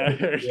back to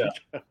it.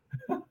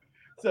 Yeah.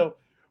 So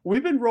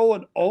we've been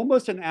rolling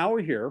almost an hour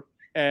here,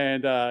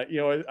 and I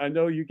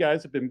know you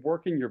guys have been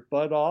working your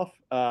butt off.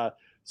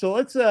 So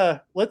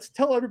let's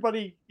tell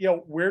everybody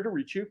where to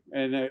reach you,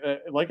 and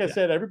like I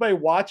said, everybody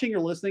watching or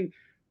listening,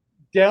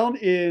 down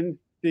in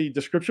the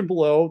description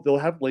below, they'll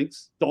have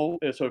links. So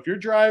if you're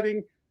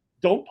driving,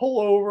 don't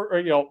pull over, or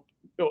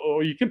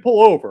you can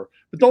pull over,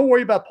 but don't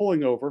worry about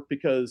pulling over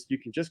because you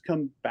can just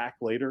come back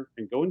later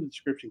and go in the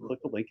description,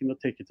 click the link, and they'll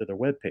take you to their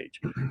webpage.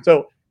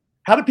 So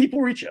how do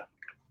people reach you?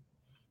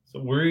 So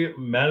we're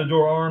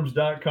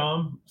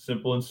matadorarms.com,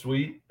 simple and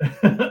sweet.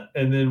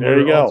 And then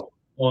there you go.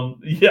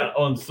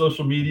 On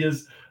social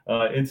medias,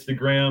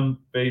 Instagram,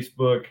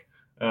 Facebook,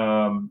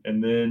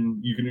 and then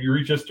you can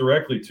reach us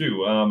directly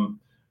too.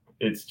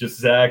 It's just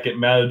Zach at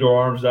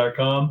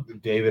matadorarms.com.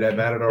 David at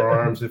Matador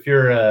Arms. If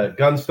you're a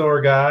gun store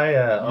guy,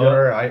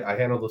 owner, I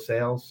handle the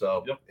sales.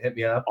 So hit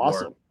me up.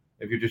 Awesome. Or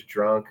if you're just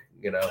drunk,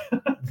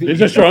 You're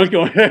just drunk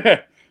going,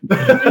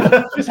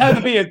 just have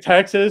to be in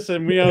Texas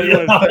and we want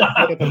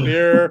to get the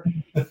beer.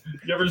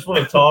 You ever just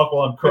want to talk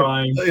while I'm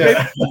crying?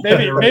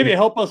 Maybe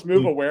help us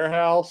move a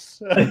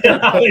warehouse.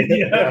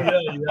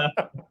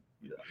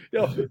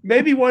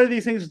 Maybe one of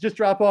these things will just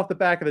drop off the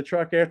back of the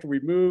truck after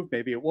we move.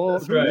 Maybe it won't.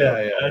 That's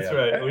right. That's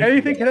right.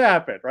 Anything can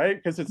happen, right?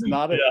 Because it's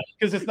not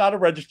a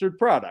registered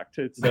product.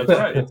 It's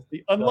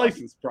the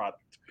unlicensed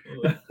product.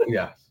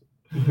 Yeah.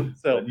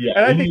 So, and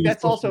I think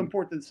that's also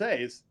important to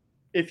say is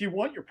if you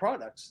want your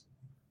products,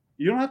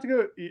 you don't have to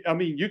go. I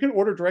mean, you can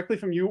order directly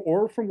from you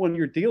or from one of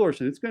your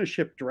dealers, and it's going to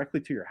ship directly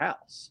to your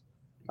house.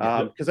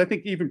 Because I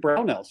think even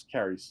Brownells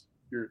carries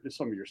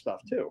some of your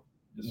stuff too.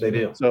 They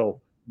do. So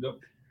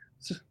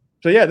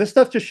yeah, this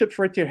stuff just ships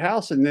right to your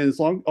house, and then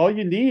all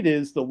you need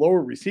is the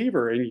lower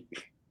receiver, and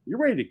you're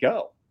ready to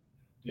go.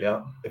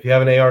 Yeah, if you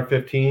have an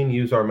AR-15,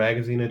 use our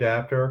magazine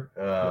adapter,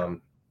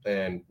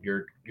 and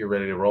you're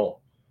ready to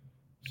roll.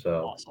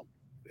 So awesome.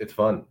 It's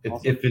fun.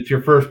 If it's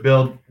your first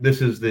build,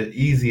 this is the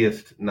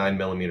easiest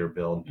 9mm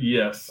build.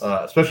 Yes,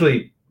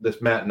 especially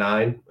this Mat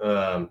 9,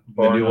 the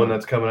new one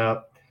that's coming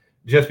out,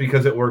 just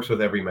because it works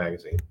with every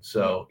magazine.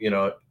 So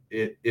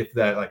if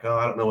that I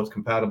don't know what's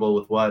compatible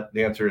with what,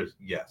 the answer is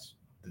yes.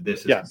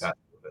 This is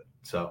compatible with it.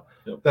 So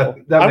that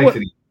makes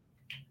it easy.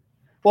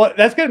 Well,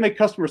 that's going to make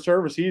customer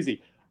service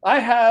easy. I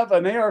have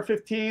an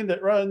AR-15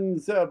 that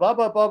runs blah, blah,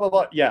 blah, blah,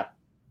 blah. Yeah.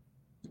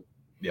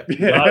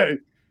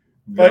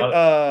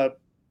 But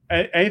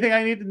anything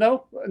I need to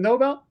know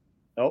about?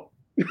 Nope.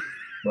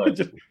 Right.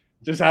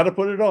 just how to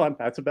put it on.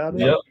 That's about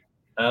it.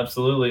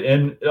 Absolutely.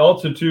 And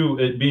also, too,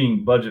 it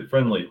being budget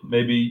friendly.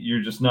 Maybe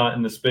you're just not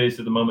in the space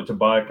at the moment to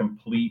buy a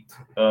complete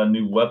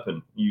new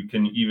weapon. You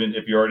can, even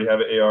if you already have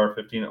an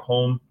AR-15 at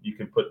home, you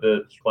can put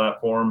the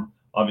platform,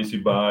 obviously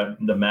buy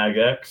the Mag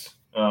X,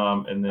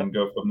 and then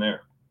go from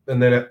there.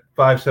 And then at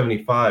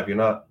 $575, you're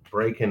not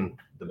breaking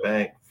the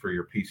bank for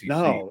your PCC.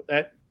 No,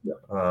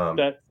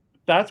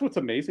 that's what's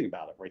amazing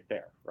about it right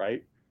there,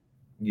 right?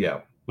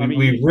 Yeah.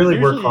 We really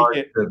work hard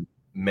to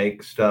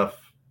make stuff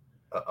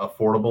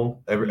affordable.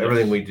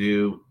 Everything we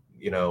do,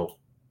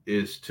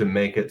 is to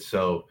make it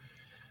so,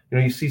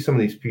 you see some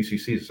of these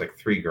PCCs, it's like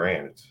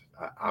 $3,000.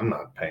 I'm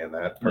not paying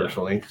that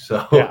personally.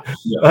 So,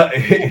 Well,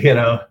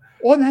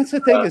 and that's the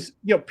thing is,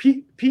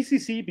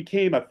 PCC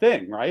became a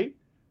thing, right?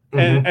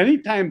 And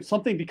anytime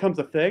something becomes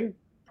a thing,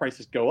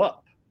 prices go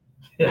up.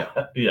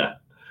 Yeah.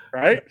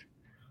 Right?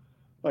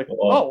 Like,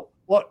 well,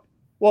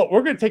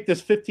 we're going to take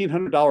this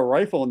 $1,500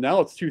 rifle and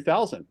now it's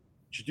 $2,000.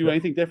 Should you do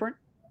anything different?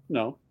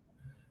 No.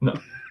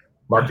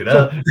 Marked it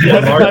up.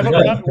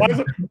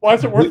 Why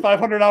is it worth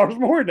 $500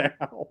 more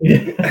now?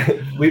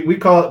 we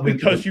call it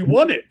because you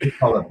won it. We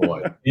call it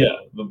boy. Yeah,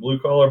 the Blue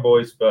Collar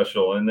Boy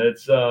Special, and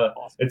it's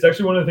awesome. It's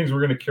actually one of the things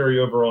we're going to carry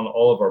over on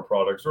all of our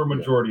products, or a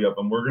majority of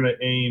them. We're going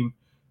to aim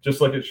just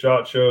like at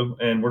SHOT Show,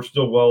 and we're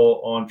still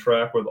well on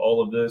track with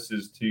all of this.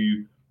 Is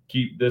to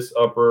keep this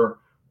upper.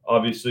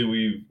 Obviously,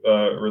 we've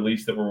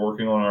released that we're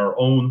working on our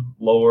own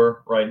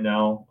lower right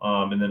now,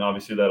 and then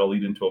obviously that'll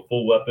lead into a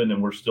full weapon,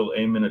 and we're still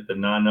aiming at the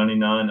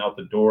 $999 out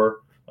the door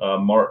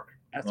mark.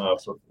 That's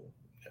awesome.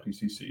 For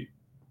PCC.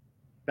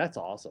 That's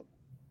awesome.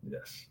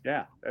 Yes.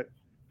 Yeah.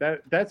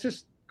 That's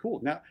just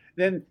cool. Now,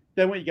 then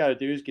what you got to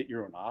do is get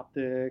your own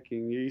optic,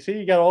 and you see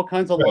you got all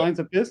kinds of lines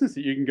of business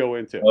that you can go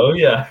into. Oh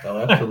yeah,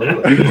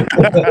 absolutely.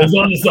 It's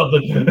onto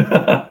something.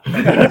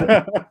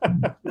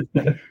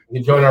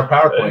 You join our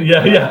PowerPoint.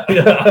 Yeah.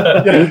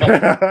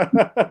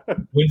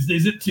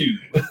 Wednesdays at 2.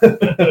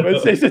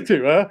 Wednesdays at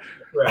 2, huh?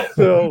 Right.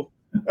 So,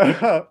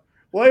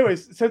 well,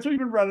 anyways, since we've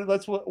been running, why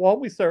don't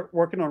we start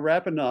working on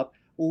wrapping up?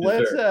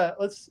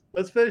 Let's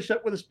finish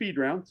up with a speed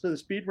round. So the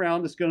speed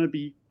round is going to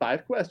be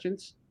 5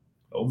 questions.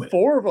 Oh, man.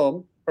 4 of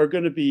them are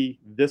going to be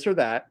this or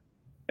that,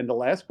 and the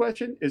last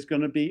question is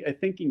going to be a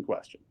thinking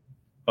question.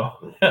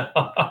 Oh,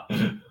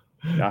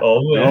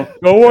 oh man!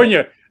 Go warn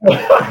you.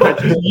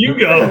 You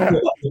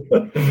go.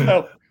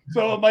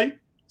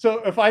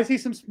 So if I see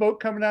some smoke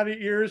coming out of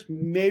your ears,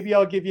 maybe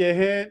I'll give you a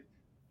hint,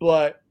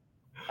 but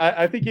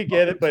I think you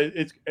get it. But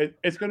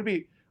it's going to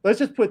be. Let's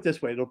just put it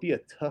this way: it'll be a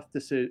tough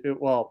decision.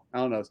 Well, I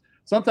don't know.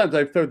 Sometimes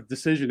I throw the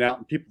decision out,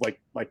 and people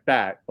like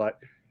that. But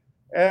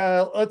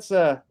let's.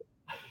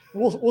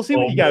 We'll see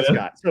what you guys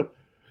got.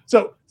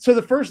 So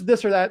the first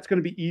this or that is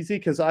going to be easy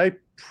because I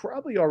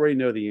probably already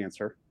know the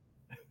answer.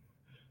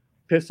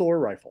 Pistol or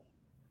rifle?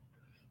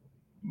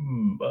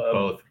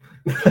 Both.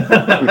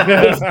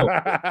 Pistol.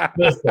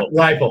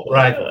 Rifle.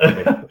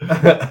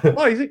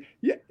 Oh, you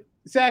see,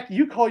 Zach,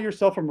 you call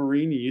yourself a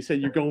Marine. And you said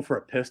you're going for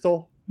a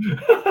pistol.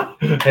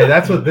 Hey,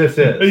 that's what this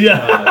is.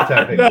 Yeah.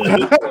 Technically.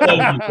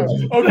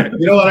 Okay.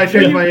 You know what? I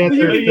changed my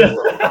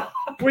answer.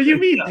 When you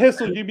mean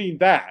pistol, you mean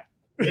that.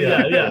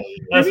 Yeah.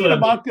 You mean a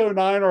Monco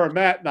 9 or a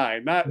Mat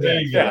 9, not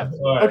yeah.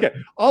 Right. Okay,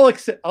 I'll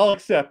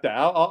accept that.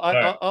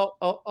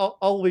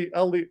 I'll leave.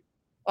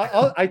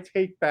 I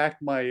take back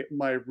my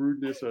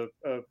rudeness of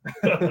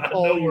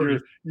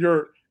calling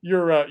your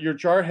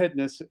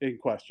jarheadness in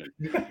question.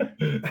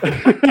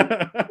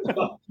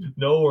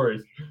 No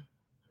worries.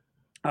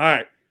 All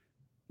right,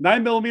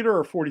 9mm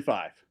or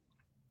 45?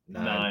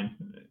 9.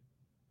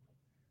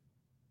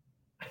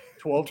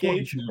 12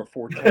 gauge or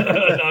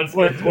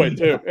 410?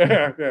 22.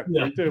 Yeah.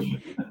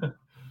 22.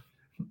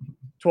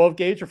 12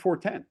 gauge or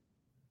 410?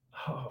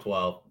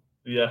 12.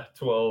 Yeah,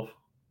 12.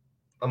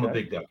 I'm a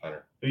big duck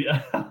hunter.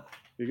 Yeah.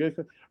 You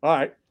good? All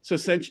right. So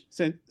since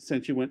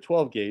you went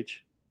 12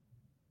 gauge,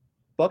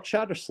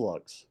 buckshot or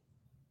slugs?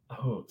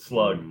 Oh,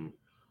 slug.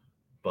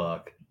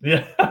 Buck.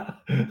 Yeah.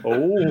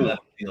 Oh.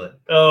 Feel it.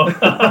 Oh.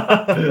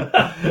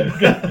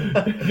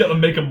 Gotta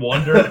make him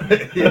wonder.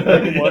 Think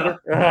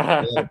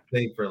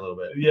for a little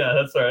bit. Yeah,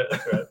 that's all right.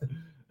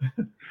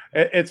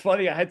 It's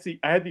funny. I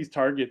had these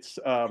targets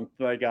that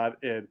I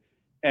got in,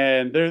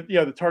 and they're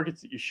the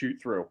targets that you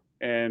shoot through,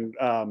 and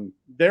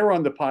they're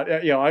on the pod.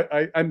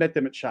 I met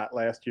them at SHOT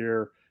last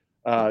year.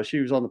 She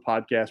was on the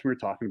podcast. We were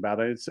talking about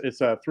it.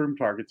 It's Throom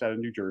Targets out of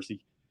New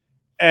Jersey,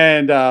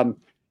 and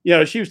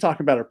she was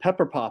talking about her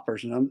pepper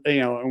poppers, and I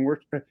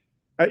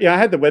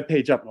had the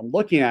webpage up, and I'm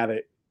looking at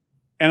it,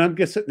 and I'm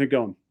just sitting there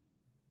going,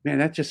 man,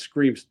 that just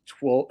screams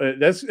 12.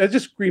 That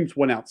just screams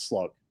 1 ounce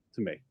slug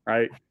to me,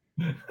 right?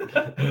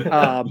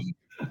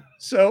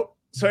 So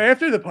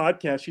after the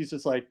podcast, she's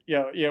just like,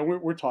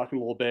 we're talking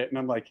a little bit, and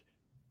I'm like,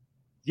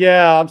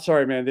 yeah, I'm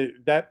sorry, man,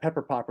 that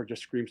pepper popper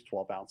just screams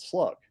 12 ounce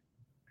slug.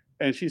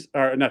 And she's,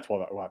 or not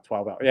 12 ounce,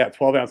 12 ounce. Yeah,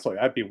 12 ounce slug.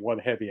 That'd be one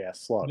heavy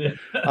ass slug.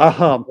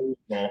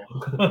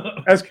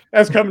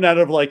 As coming out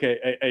of like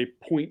a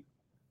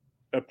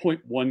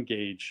 0.1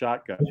 gauge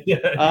shotgun.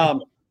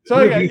 So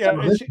Who I have you got,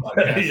 on this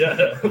podcast?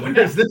 Yeah.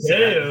 Where's this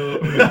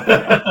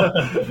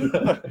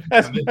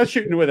that's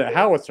shooting with a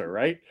howitzer,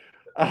 right?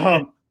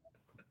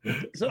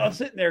 So I'm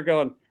sitting there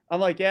going, I'm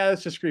like, yeah,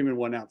 that's just screaming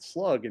 1 ounce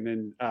slug. And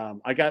then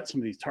I got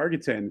some of these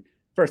targets in.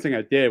 First thing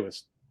I did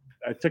was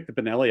I took the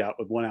Benelli out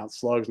with 1 ounce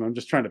slugs, and I'm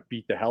just trying to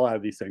beat the hell out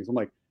of these things. I'm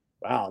like,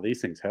 wow, these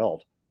things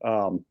held.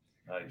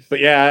 Nice. But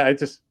yeah, I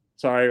just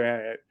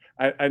sorry.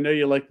 I know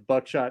you like the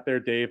buckshot there,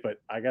 Dave,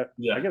 but I gotta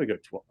go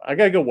 12. I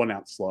gotta go 1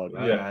 ounce slug.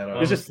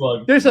 Yeah,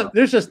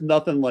 There's just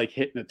nothing like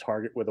hitting a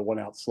target with a 1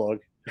 ounce slug.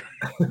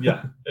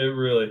 Yeah, it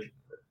really,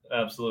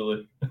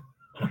 absolutely.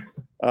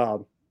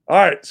 All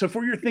right, so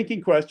for your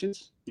thinking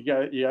questions, you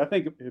got. Yeah, I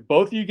think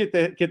both of you get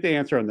the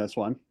answer on this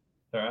one.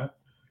 All right.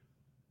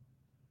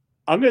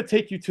 I'm going to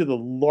take you to the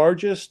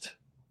largest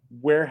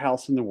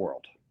warehouse in the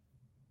world.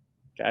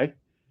 Okay,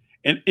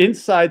 and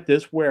inside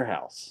this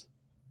warehouse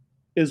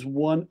is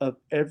one of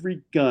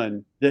every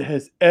gun that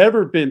has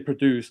ever been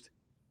produced,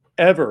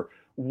 ever,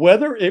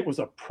 whether it was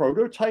a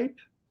prototype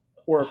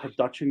or a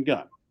production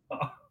gun.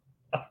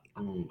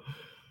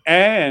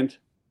 And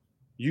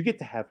you get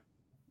to have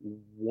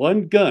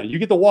one gun. You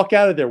get to walk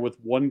out of there with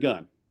one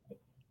gun.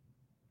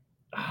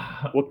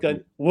 What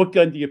gun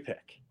do you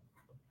pick?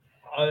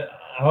 I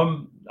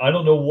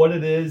don't know what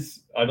it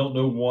is. I don't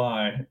know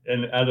why.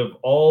 And out of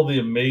all the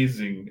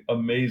amazing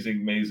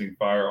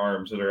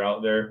firearms that are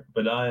out there,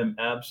 but I am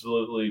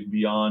absolutely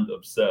beyond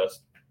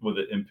obsessed with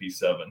an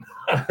MP7.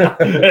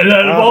 And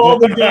out of all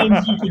the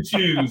guns you could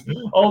choose,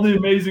 all the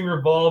amazing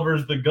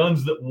revolvers, the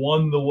guns that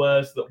won the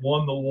West, that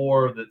won the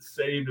war, that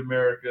saved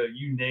America,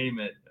 you name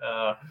it.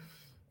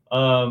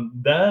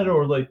 That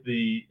or like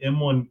the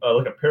M1,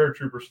 like a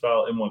paratrooper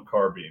style M1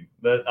 carbine.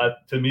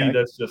 That to me,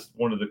 that's just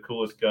one of the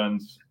coolest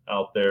guns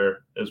out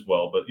there as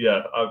well. But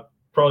yeah,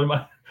 probably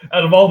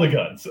out of all the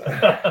guns.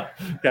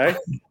 Okay,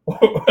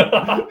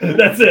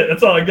 that's it.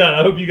 That's all I got.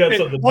 I hope you got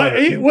something.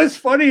 What's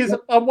funny is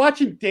I'm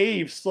watching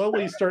Dave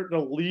slowly starting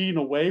to lean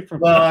away from.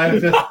 Well, I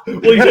just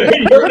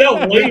you heard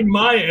how lame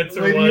my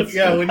answer was.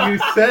 When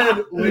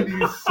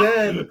you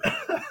said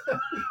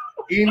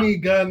any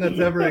gun that's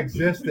ever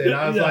existed,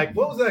 I was like,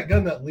 what was that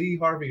gun that Lee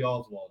Harvey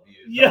Oswald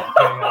used? Yeah.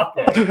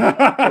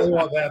 I really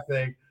want that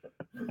thing.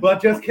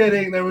 But just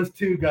kidding, there was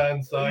 2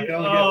 guns, so I can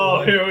only get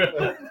one. Here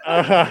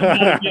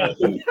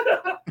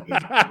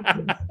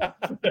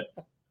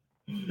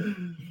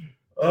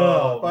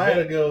If I had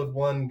to go with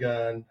one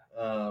gun,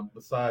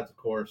 besides, of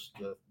course,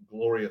 the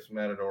glorious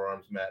Matador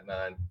Arms Mat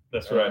 9.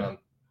 That's right.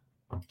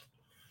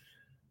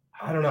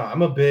 I don't know.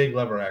 I'm a big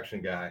lever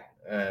action guy.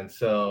 And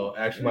so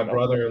actually my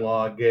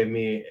brother-in-law gave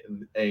me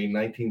a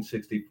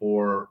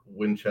 1964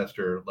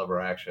 Winchester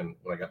lever action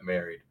when I got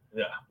married.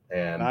 Yeah.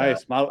 And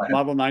nice.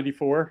 Model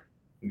 94.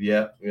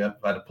 Yep. If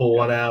I had to pull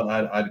one out,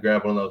 I'd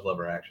grab one of those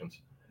lever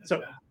actions.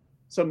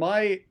 So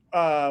my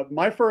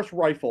first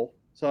rifle,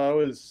 so I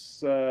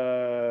was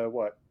I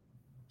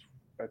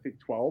think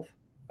 12,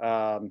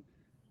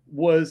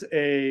 was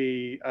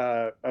a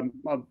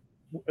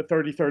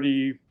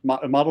 30-30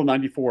 Model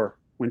 94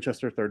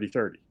 Winchester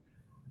 30-30.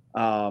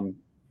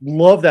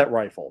 Love that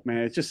rifle, man.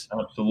 It's just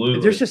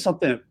absolutely. There's just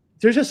something.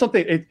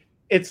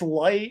 It's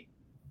light.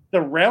 The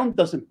round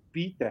doesn't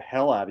beat the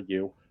hell out of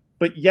you,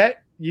 but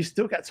yet you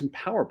still got some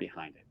power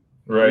behind it.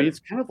 Right. I mean, it's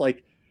kind of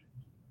like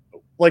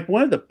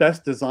one of the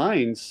best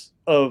designs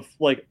of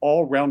like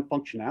all round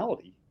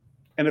functionality.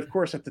 And of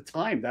course, at the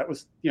time, that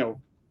was the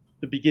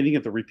beginning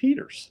of the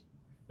repeaters.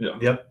 Yeah.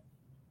 Yep.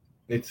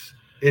 It's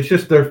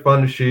just they're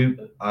fun to shoot.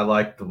 I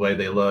like the way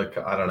they look.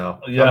 I don't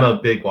know. Yeah. I'm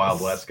a big Wild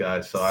West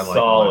guy, so I like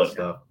all that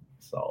stuff.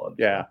 Solid.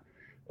 Yeah.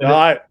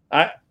 No,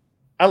 I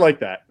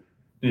like that.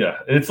 Yeah,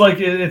 it's like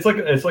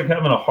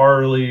having a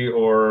Harley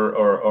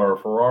or a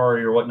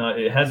Ferrari or whatnot.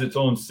 It has its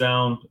own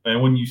sound,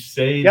 and when you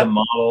say the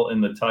model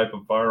and the type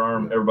of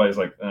firearm, everybody's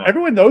like,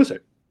 everyone knows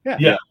it.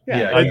 Yeah.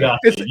 I got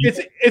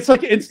it's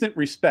like instant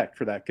respect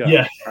for that gun.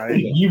 Yeah, right?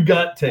 You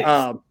got taste.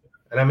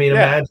 And I mean,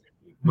 imagine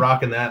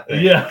rocking that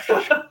thing. Yeah.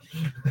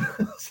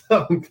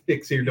 Someone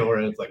kicks your door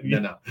and it's like,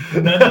 no.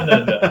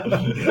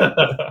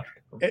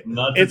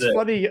 It's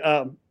funny.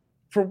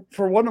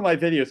 For one of my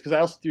videos, because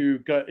I also do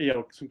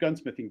some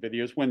gunsmithing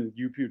videos when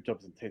YouTube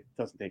doesn't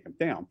take them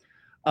down.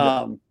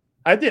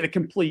 I did a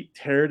complete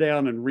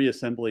teardown and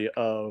reassembly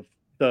of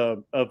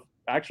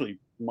actually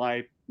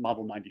my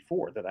Model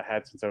 94 that I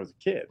had since I was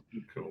a kid.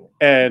 Cool.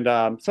 And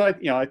so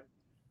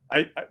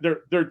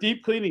they're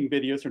deep cleaning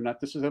videos. They're not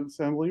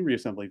disassembly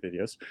reassembly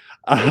videos.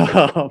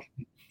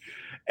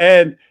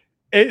 And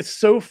it's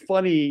so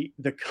funny,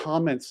 the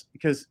comments,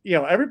 because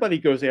everybody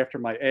goes after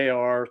my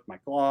ARs, my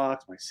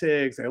Glocks, my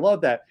SIGs. They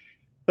love that.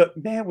 But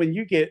man, when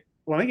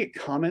I get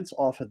comments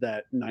off of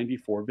that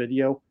 94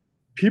 video,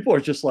 people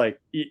are just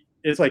like,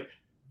 it's like,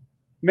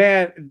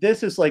 man,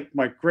 this is like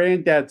my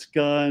granddad's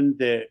gun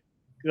that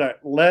got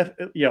left,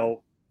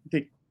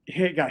 that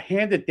got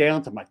handed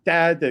down to my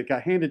dad, that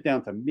got handed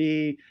down to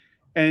me.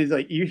 And it's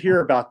like, you hear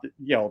about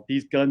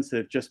these guns that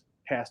have just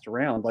passed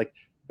around, like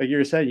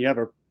you're saying, you have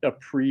a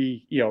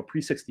pre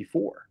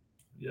 64.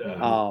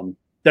 Yeah.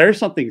 There's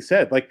something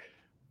said, like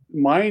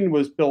mine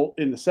was built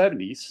in the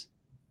 70s,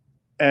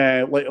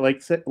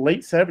 late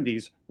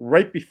 70s,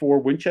 right before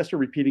Winchester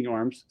repeating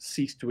arms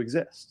ceased to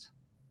exist.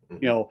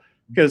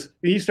 Because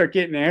when you start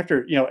getting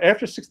after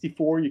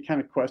 64, you kind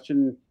of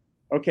question,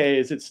 okay,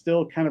 is it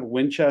still kind of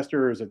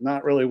Winchester, or is it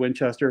not really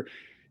Winchester?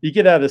 You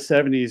get out of the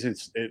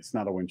 70s, it's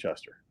not a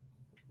Winchester.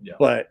 Yeah.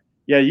 But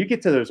yeah, you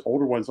get to those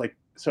older ones. Like,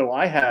 so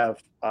I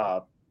have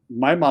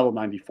my Model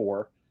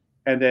 94,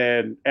 and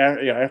then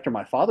after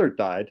my father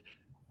died,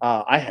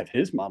 I have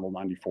his Model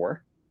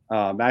 94.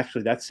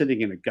 Actually, that's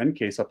sitting in a gun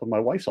case up in my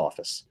wife's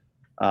office.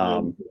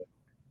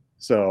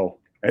 So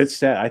it's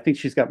sad. I think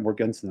she's got more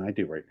guns than I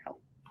do right now.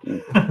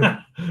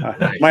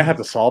 Might have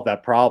to solve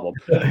that problem.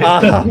 You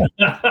got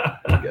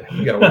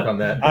to work on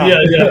that.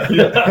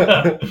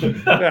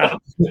 Yeah.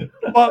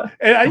 Well,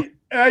 and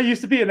I used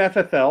to be an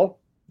FFL,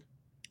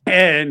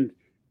 and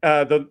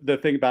the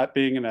thing about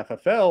being an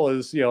FFL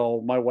is,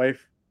 my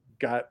wife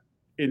got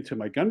into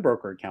my gun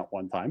broker account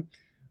one time,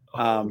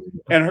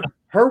 and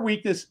her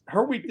weakness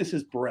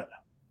is Beretta.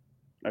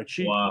 Like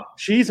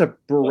she's a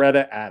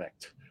Beretta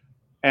addict,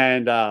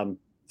 and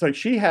so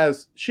she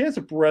has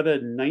a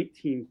Beretta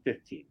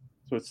 1915.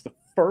 So it's the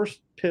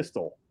first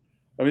pistol.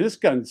 I mean, this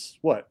gun's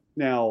what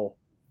now,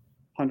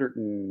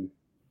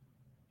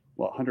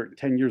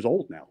 110 years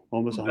old now,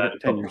 almost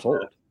 110 years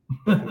old.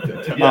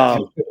 Yeah.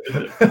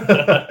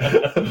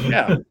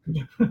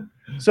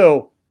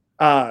 So,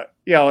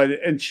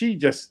 and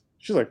she's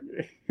like,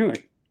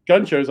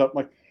 gun shows up. I'm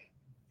like,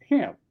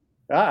 damn,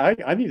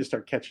 I need to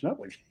start catching up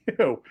with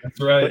you.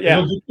 That's right. But, yeah.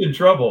 You'll get in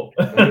trouble.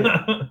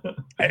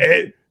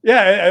 I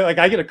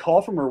get a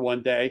call from her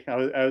one day.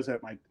 I was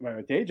at my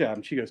day job,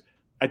 and she goes,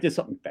 I did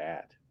something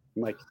bad.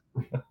 I'm like,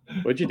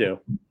 what'd you do?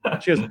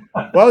 She goes,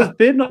 well, I was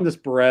bidding on this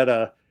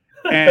Beretta,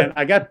 and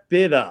I got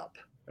bid up.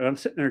 And I'm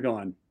sitting there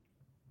going,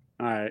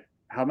 all right,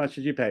 how much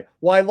did you pay?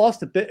 Well, I lost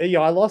the bid.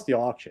 I lost the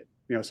auction.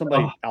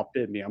 Somebody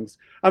outbid me. I'm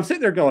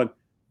sitting there going,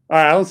 all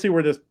right, I don't see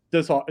where I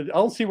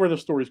don't see where the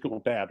story's going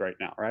bad right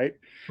now, right?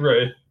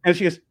 Right. And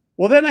she goes,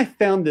 well, then I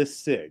found this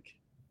SIG.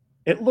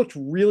 It looked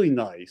really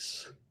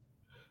nice.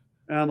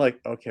 And I'm like,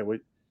 okay,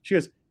 wait. She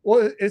goes,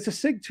 well, it's a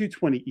SIG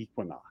 220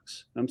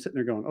 Equinox. And I'm sitting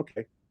there going,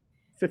 okay,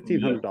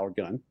 $1,500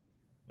 gun.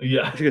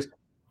 Yeah. She goes,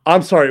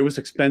 I'm sorry, it was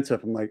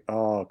expensive. I'm like,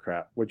 oh,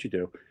 crap, what'd you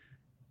do?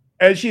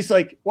 And she's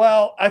like,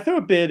 well, I threw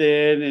a bid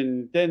in,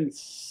 and then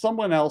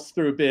someone else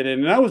threw a bid in,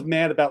 and I was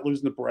mad about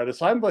losing the Beretta.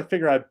 So I'm like,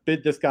 figure I'd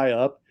bid this guy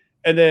up,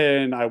 and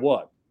then I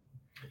won.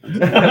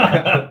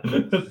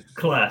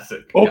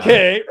 Classic.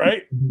 Okay,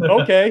 right?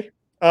 Okay.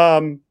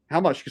 How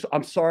much? She goes,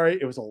 I'm sorry,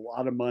 it was a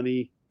lot of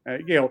money.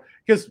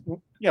 Because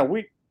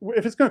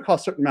if it's going to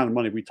cost a certain amount of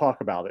money, we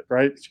talk about it,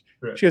 right?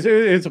 She goes,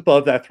 it's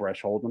above that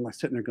threshold. And I'm like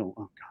sitting there going,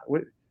 oh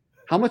God,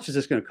 how much is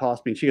this going to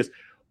cost me? And she goes,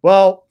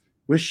 well,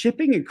 with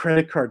shipping and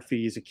credit card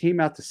fees, it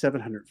came out to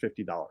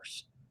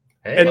 $750.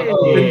 Hey. And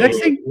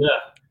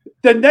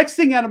the next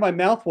thing out of my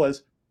mouth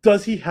was,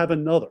 does he have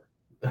another?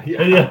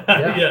 Yeah.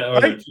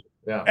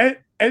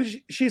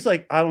 And she's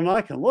like, I don't know,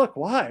 I can look.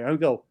 Why? I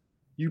go,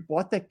 you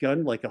bought that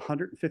gun like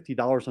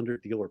 $150 under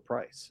dealer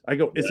price. I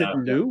go, is it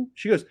new?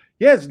 She goes,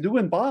 yeah, it's new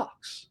in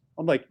box.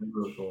 I'm like,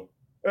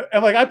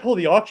 I pull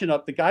the auction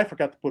up. The guy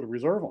forgot to put a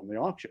reserve on the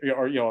auction,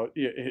 or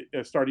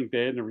a starting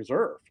bid and a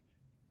reserve.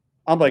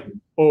 I'm like,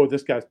 oh,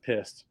 this guy's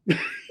pissed. He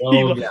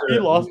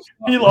lost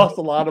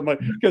a lot of money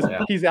because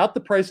he's out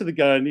the price of the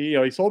gun.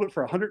 He sold it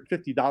for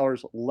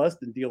 $150 less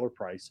than dealer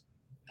price.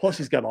 Plus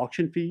he's got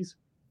auction fees.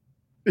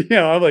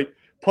 I'm like,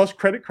 plus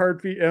credit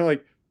card fee. And I'm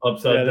like,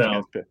 upside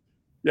down.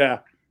 Yeah.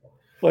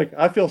 Like,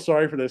 I feel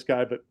sorry for this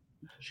guy, but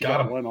she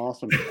got one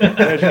awesome. She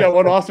got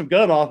one awesome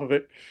gun off of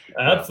it.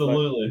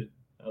 Absolutely.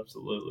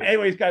 Absolutely.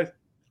 Anyways, guys,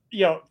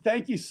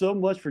 thank you so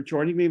much for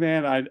joining me,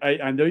 man.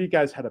 I know you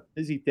guys had a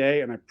busy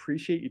day, and I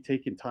appreciate you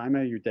taking time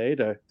out of your day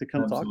to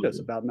come talk to us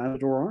about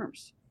Matador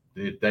Arms.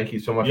 Dude, thank you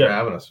so much for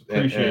having us.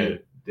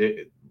 Appreciate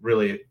it.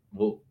 Really,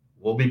 we'll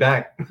be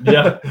back.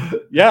 Yeah.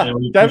 And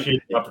we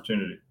appreciate the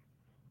opportunity.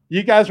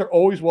 You guys are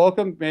always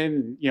welcome,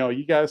 and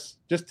you guys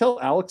just tell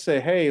Alex, say,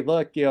 hey,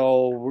 look,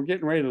 we're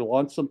getting ready to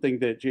launch something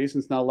that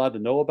Jason's not allowed to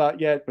know about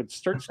yet, but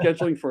start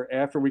scheduling for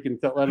after we can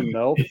let him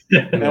know.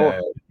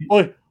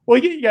 We'll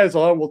get you guys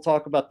on. We'll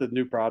talk about the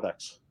new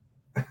products.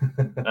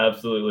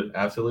 Absolutely.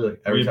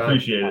 Every time.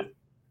 Appreciate it.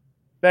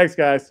 Thanks,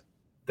 guys.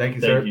 Thank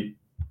you, sir.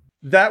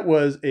 That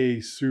was a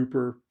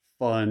super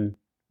fun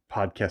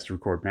podcast to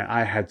record, man.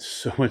 I had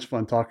so much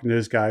fun talking to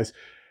those guys,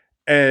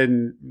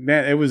 and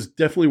man, it was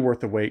definitely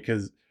worth the wait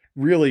because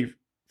really,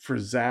 for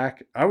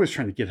Zach, I was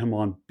trying to get him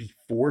on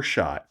before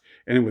SHOT,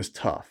 and it was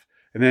tough.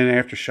 And then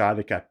after SHOT,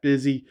 it got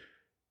busy.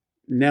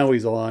 Now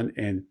he's on,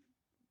 and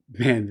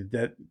man,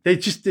 that they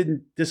just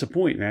didn't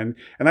disappoint, man.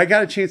 And I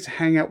got a chance to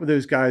hang out with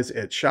those guys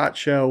at SHOT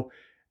Show,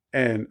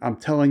 and I'm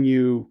telling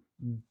you,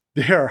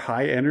 they are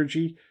high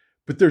energy,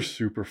 but they're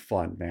super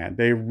fun, man.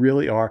 They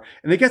really are,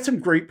 and they got some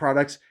great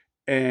products.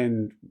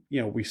 And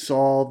we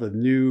saw the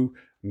new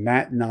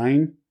Mat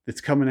 9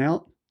 that's coming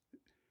out.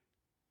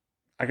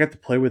 I got to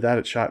play with that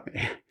at SHOT.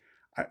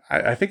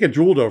 I think I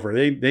drooled over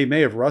it. They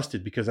may have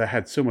rusted because I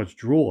had so much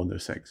drool in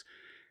those things.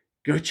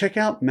 go check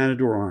out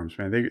Matador Arms,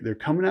 man. They're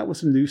coming out with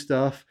some new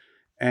stuff,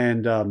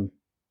 and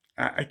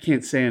I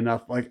can't say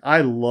enough. Like,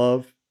 I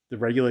love the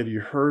regulator.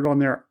 You heard on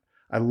there,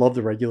 I love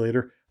the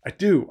regulator. I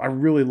do. I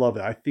really love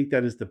it. I think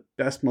that is the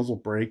best muzzle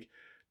brake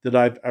that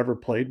I've ever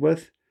played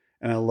with,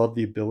 and I love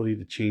the ability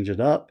to change it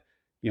up,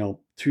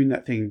 tune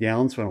that thing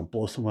down so I don't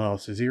blow someone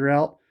else's ear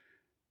out,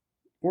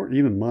 or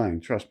even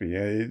mine. Trust me,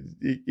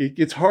 it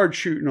gets hard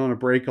shooting on a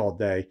brake all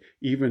day,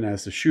 even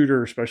as the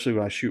shooter, especially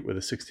when I shoot with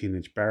a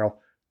 16-inch barrel.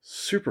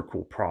 Super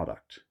cool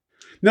product.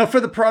 Now, for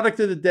the product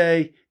of the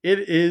day, it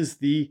is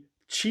the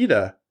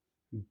Cheetah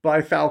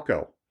by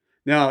Falco.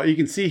 Now, you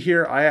can see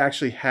here, I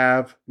actually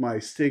have my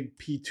SIG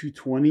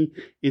P220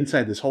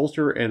 inside this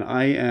holster, and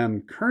I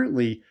am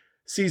currently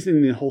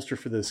seasoning the holster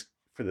for this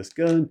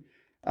gun.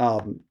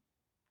 I'm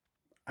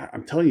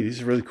telling you,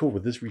 these are really cool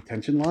with this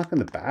retention lock on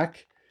the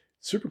back.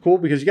 Super cool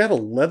because you have a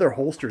leather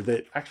holster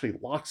that actually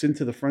locks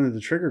into the front of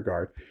the trigger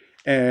guard.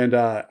 And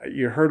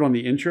you heard on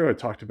the intro, I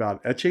talked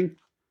about etching.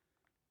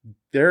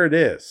 There it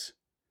is.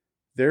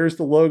 There's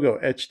the logo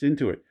etched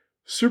into it.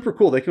 Super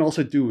cool. They can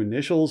also do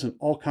initials and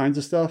all kinds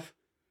of stuff.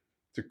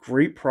 It's a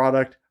great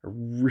product. I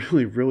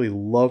really, really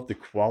love the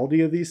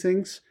quality of these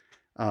things.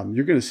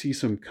 You're going to see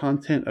some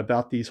content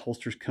about these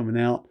holsters coming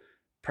out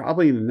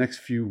probably in the next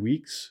few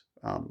weeks.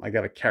 I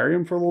got to carry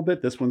them for a little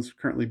bit. This one's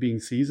currently being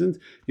seasoned.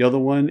 The other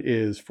one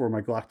is for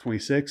my Glock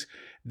 26.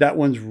 That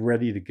one's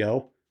ready to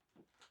go.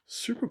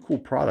 Super cool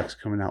products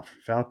coming out from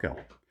Falco.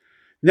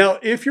 Now,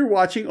 if you're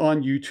watching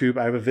on YouTube,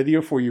 I have a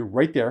video for you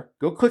right there.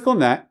 Go click on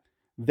that.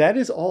 That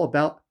is all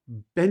about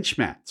bench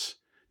mats.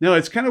 Now,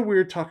 it's kind of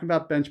weird talking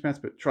about bench mats,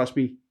 but trust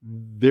me,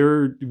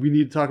 we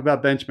need to talk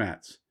about bench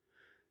mats.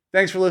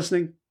 Thanks for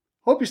listening.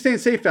 Hope you're staying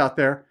safe out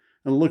there,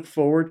 and look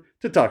forward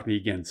to talking to you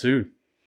again soon.